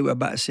I can say it with a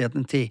bit of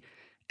certainty,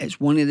 it's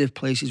one of the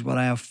places where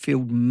I have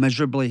failed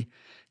miserably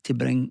to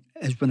bring,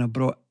 is when I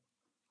brought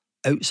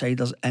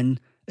outsiders in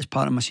as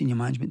part of my senior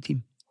management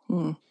team.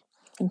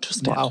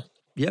 Interesting. Wow.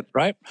 Yep.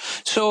 Right.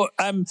 So,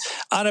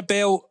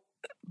 Annabelle,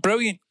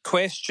 brilliant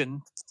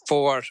question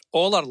for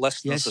all our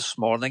listeners this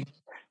morning.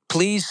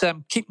 Please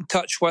keep in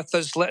touch with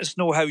us. Let us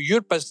know how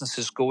your business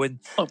is going.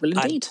 Oh, well,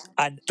 indeed.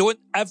 And don't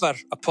ever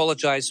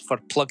apologise for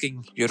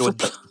plugging your own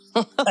business.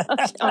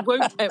 I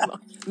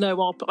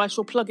won't. I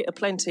shall plug it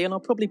aplenty, and I'll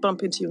probably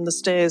bump into you on the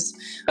stairs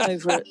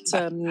over at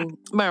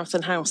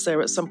Marathon House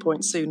there at some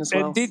point soon as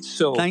well. Indeed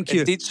so. Thank you.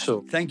 Indeed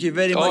so. Thank you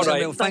very much,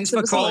 Annabelle. Thanks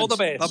for calling. All the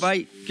best.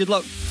 Bye-bye. Good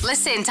luck.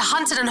 Listen to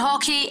Hunted and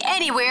Haughey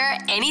anywhere,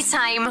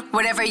 anytime,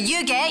 wherever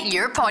you get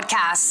your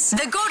podcasts.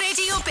 The Go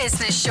Radio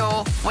Business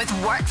Show with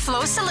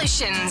Workflow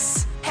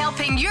Solutions.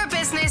 Helping your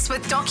business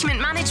with document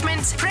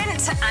management,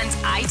 print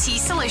and IT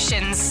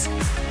solutions.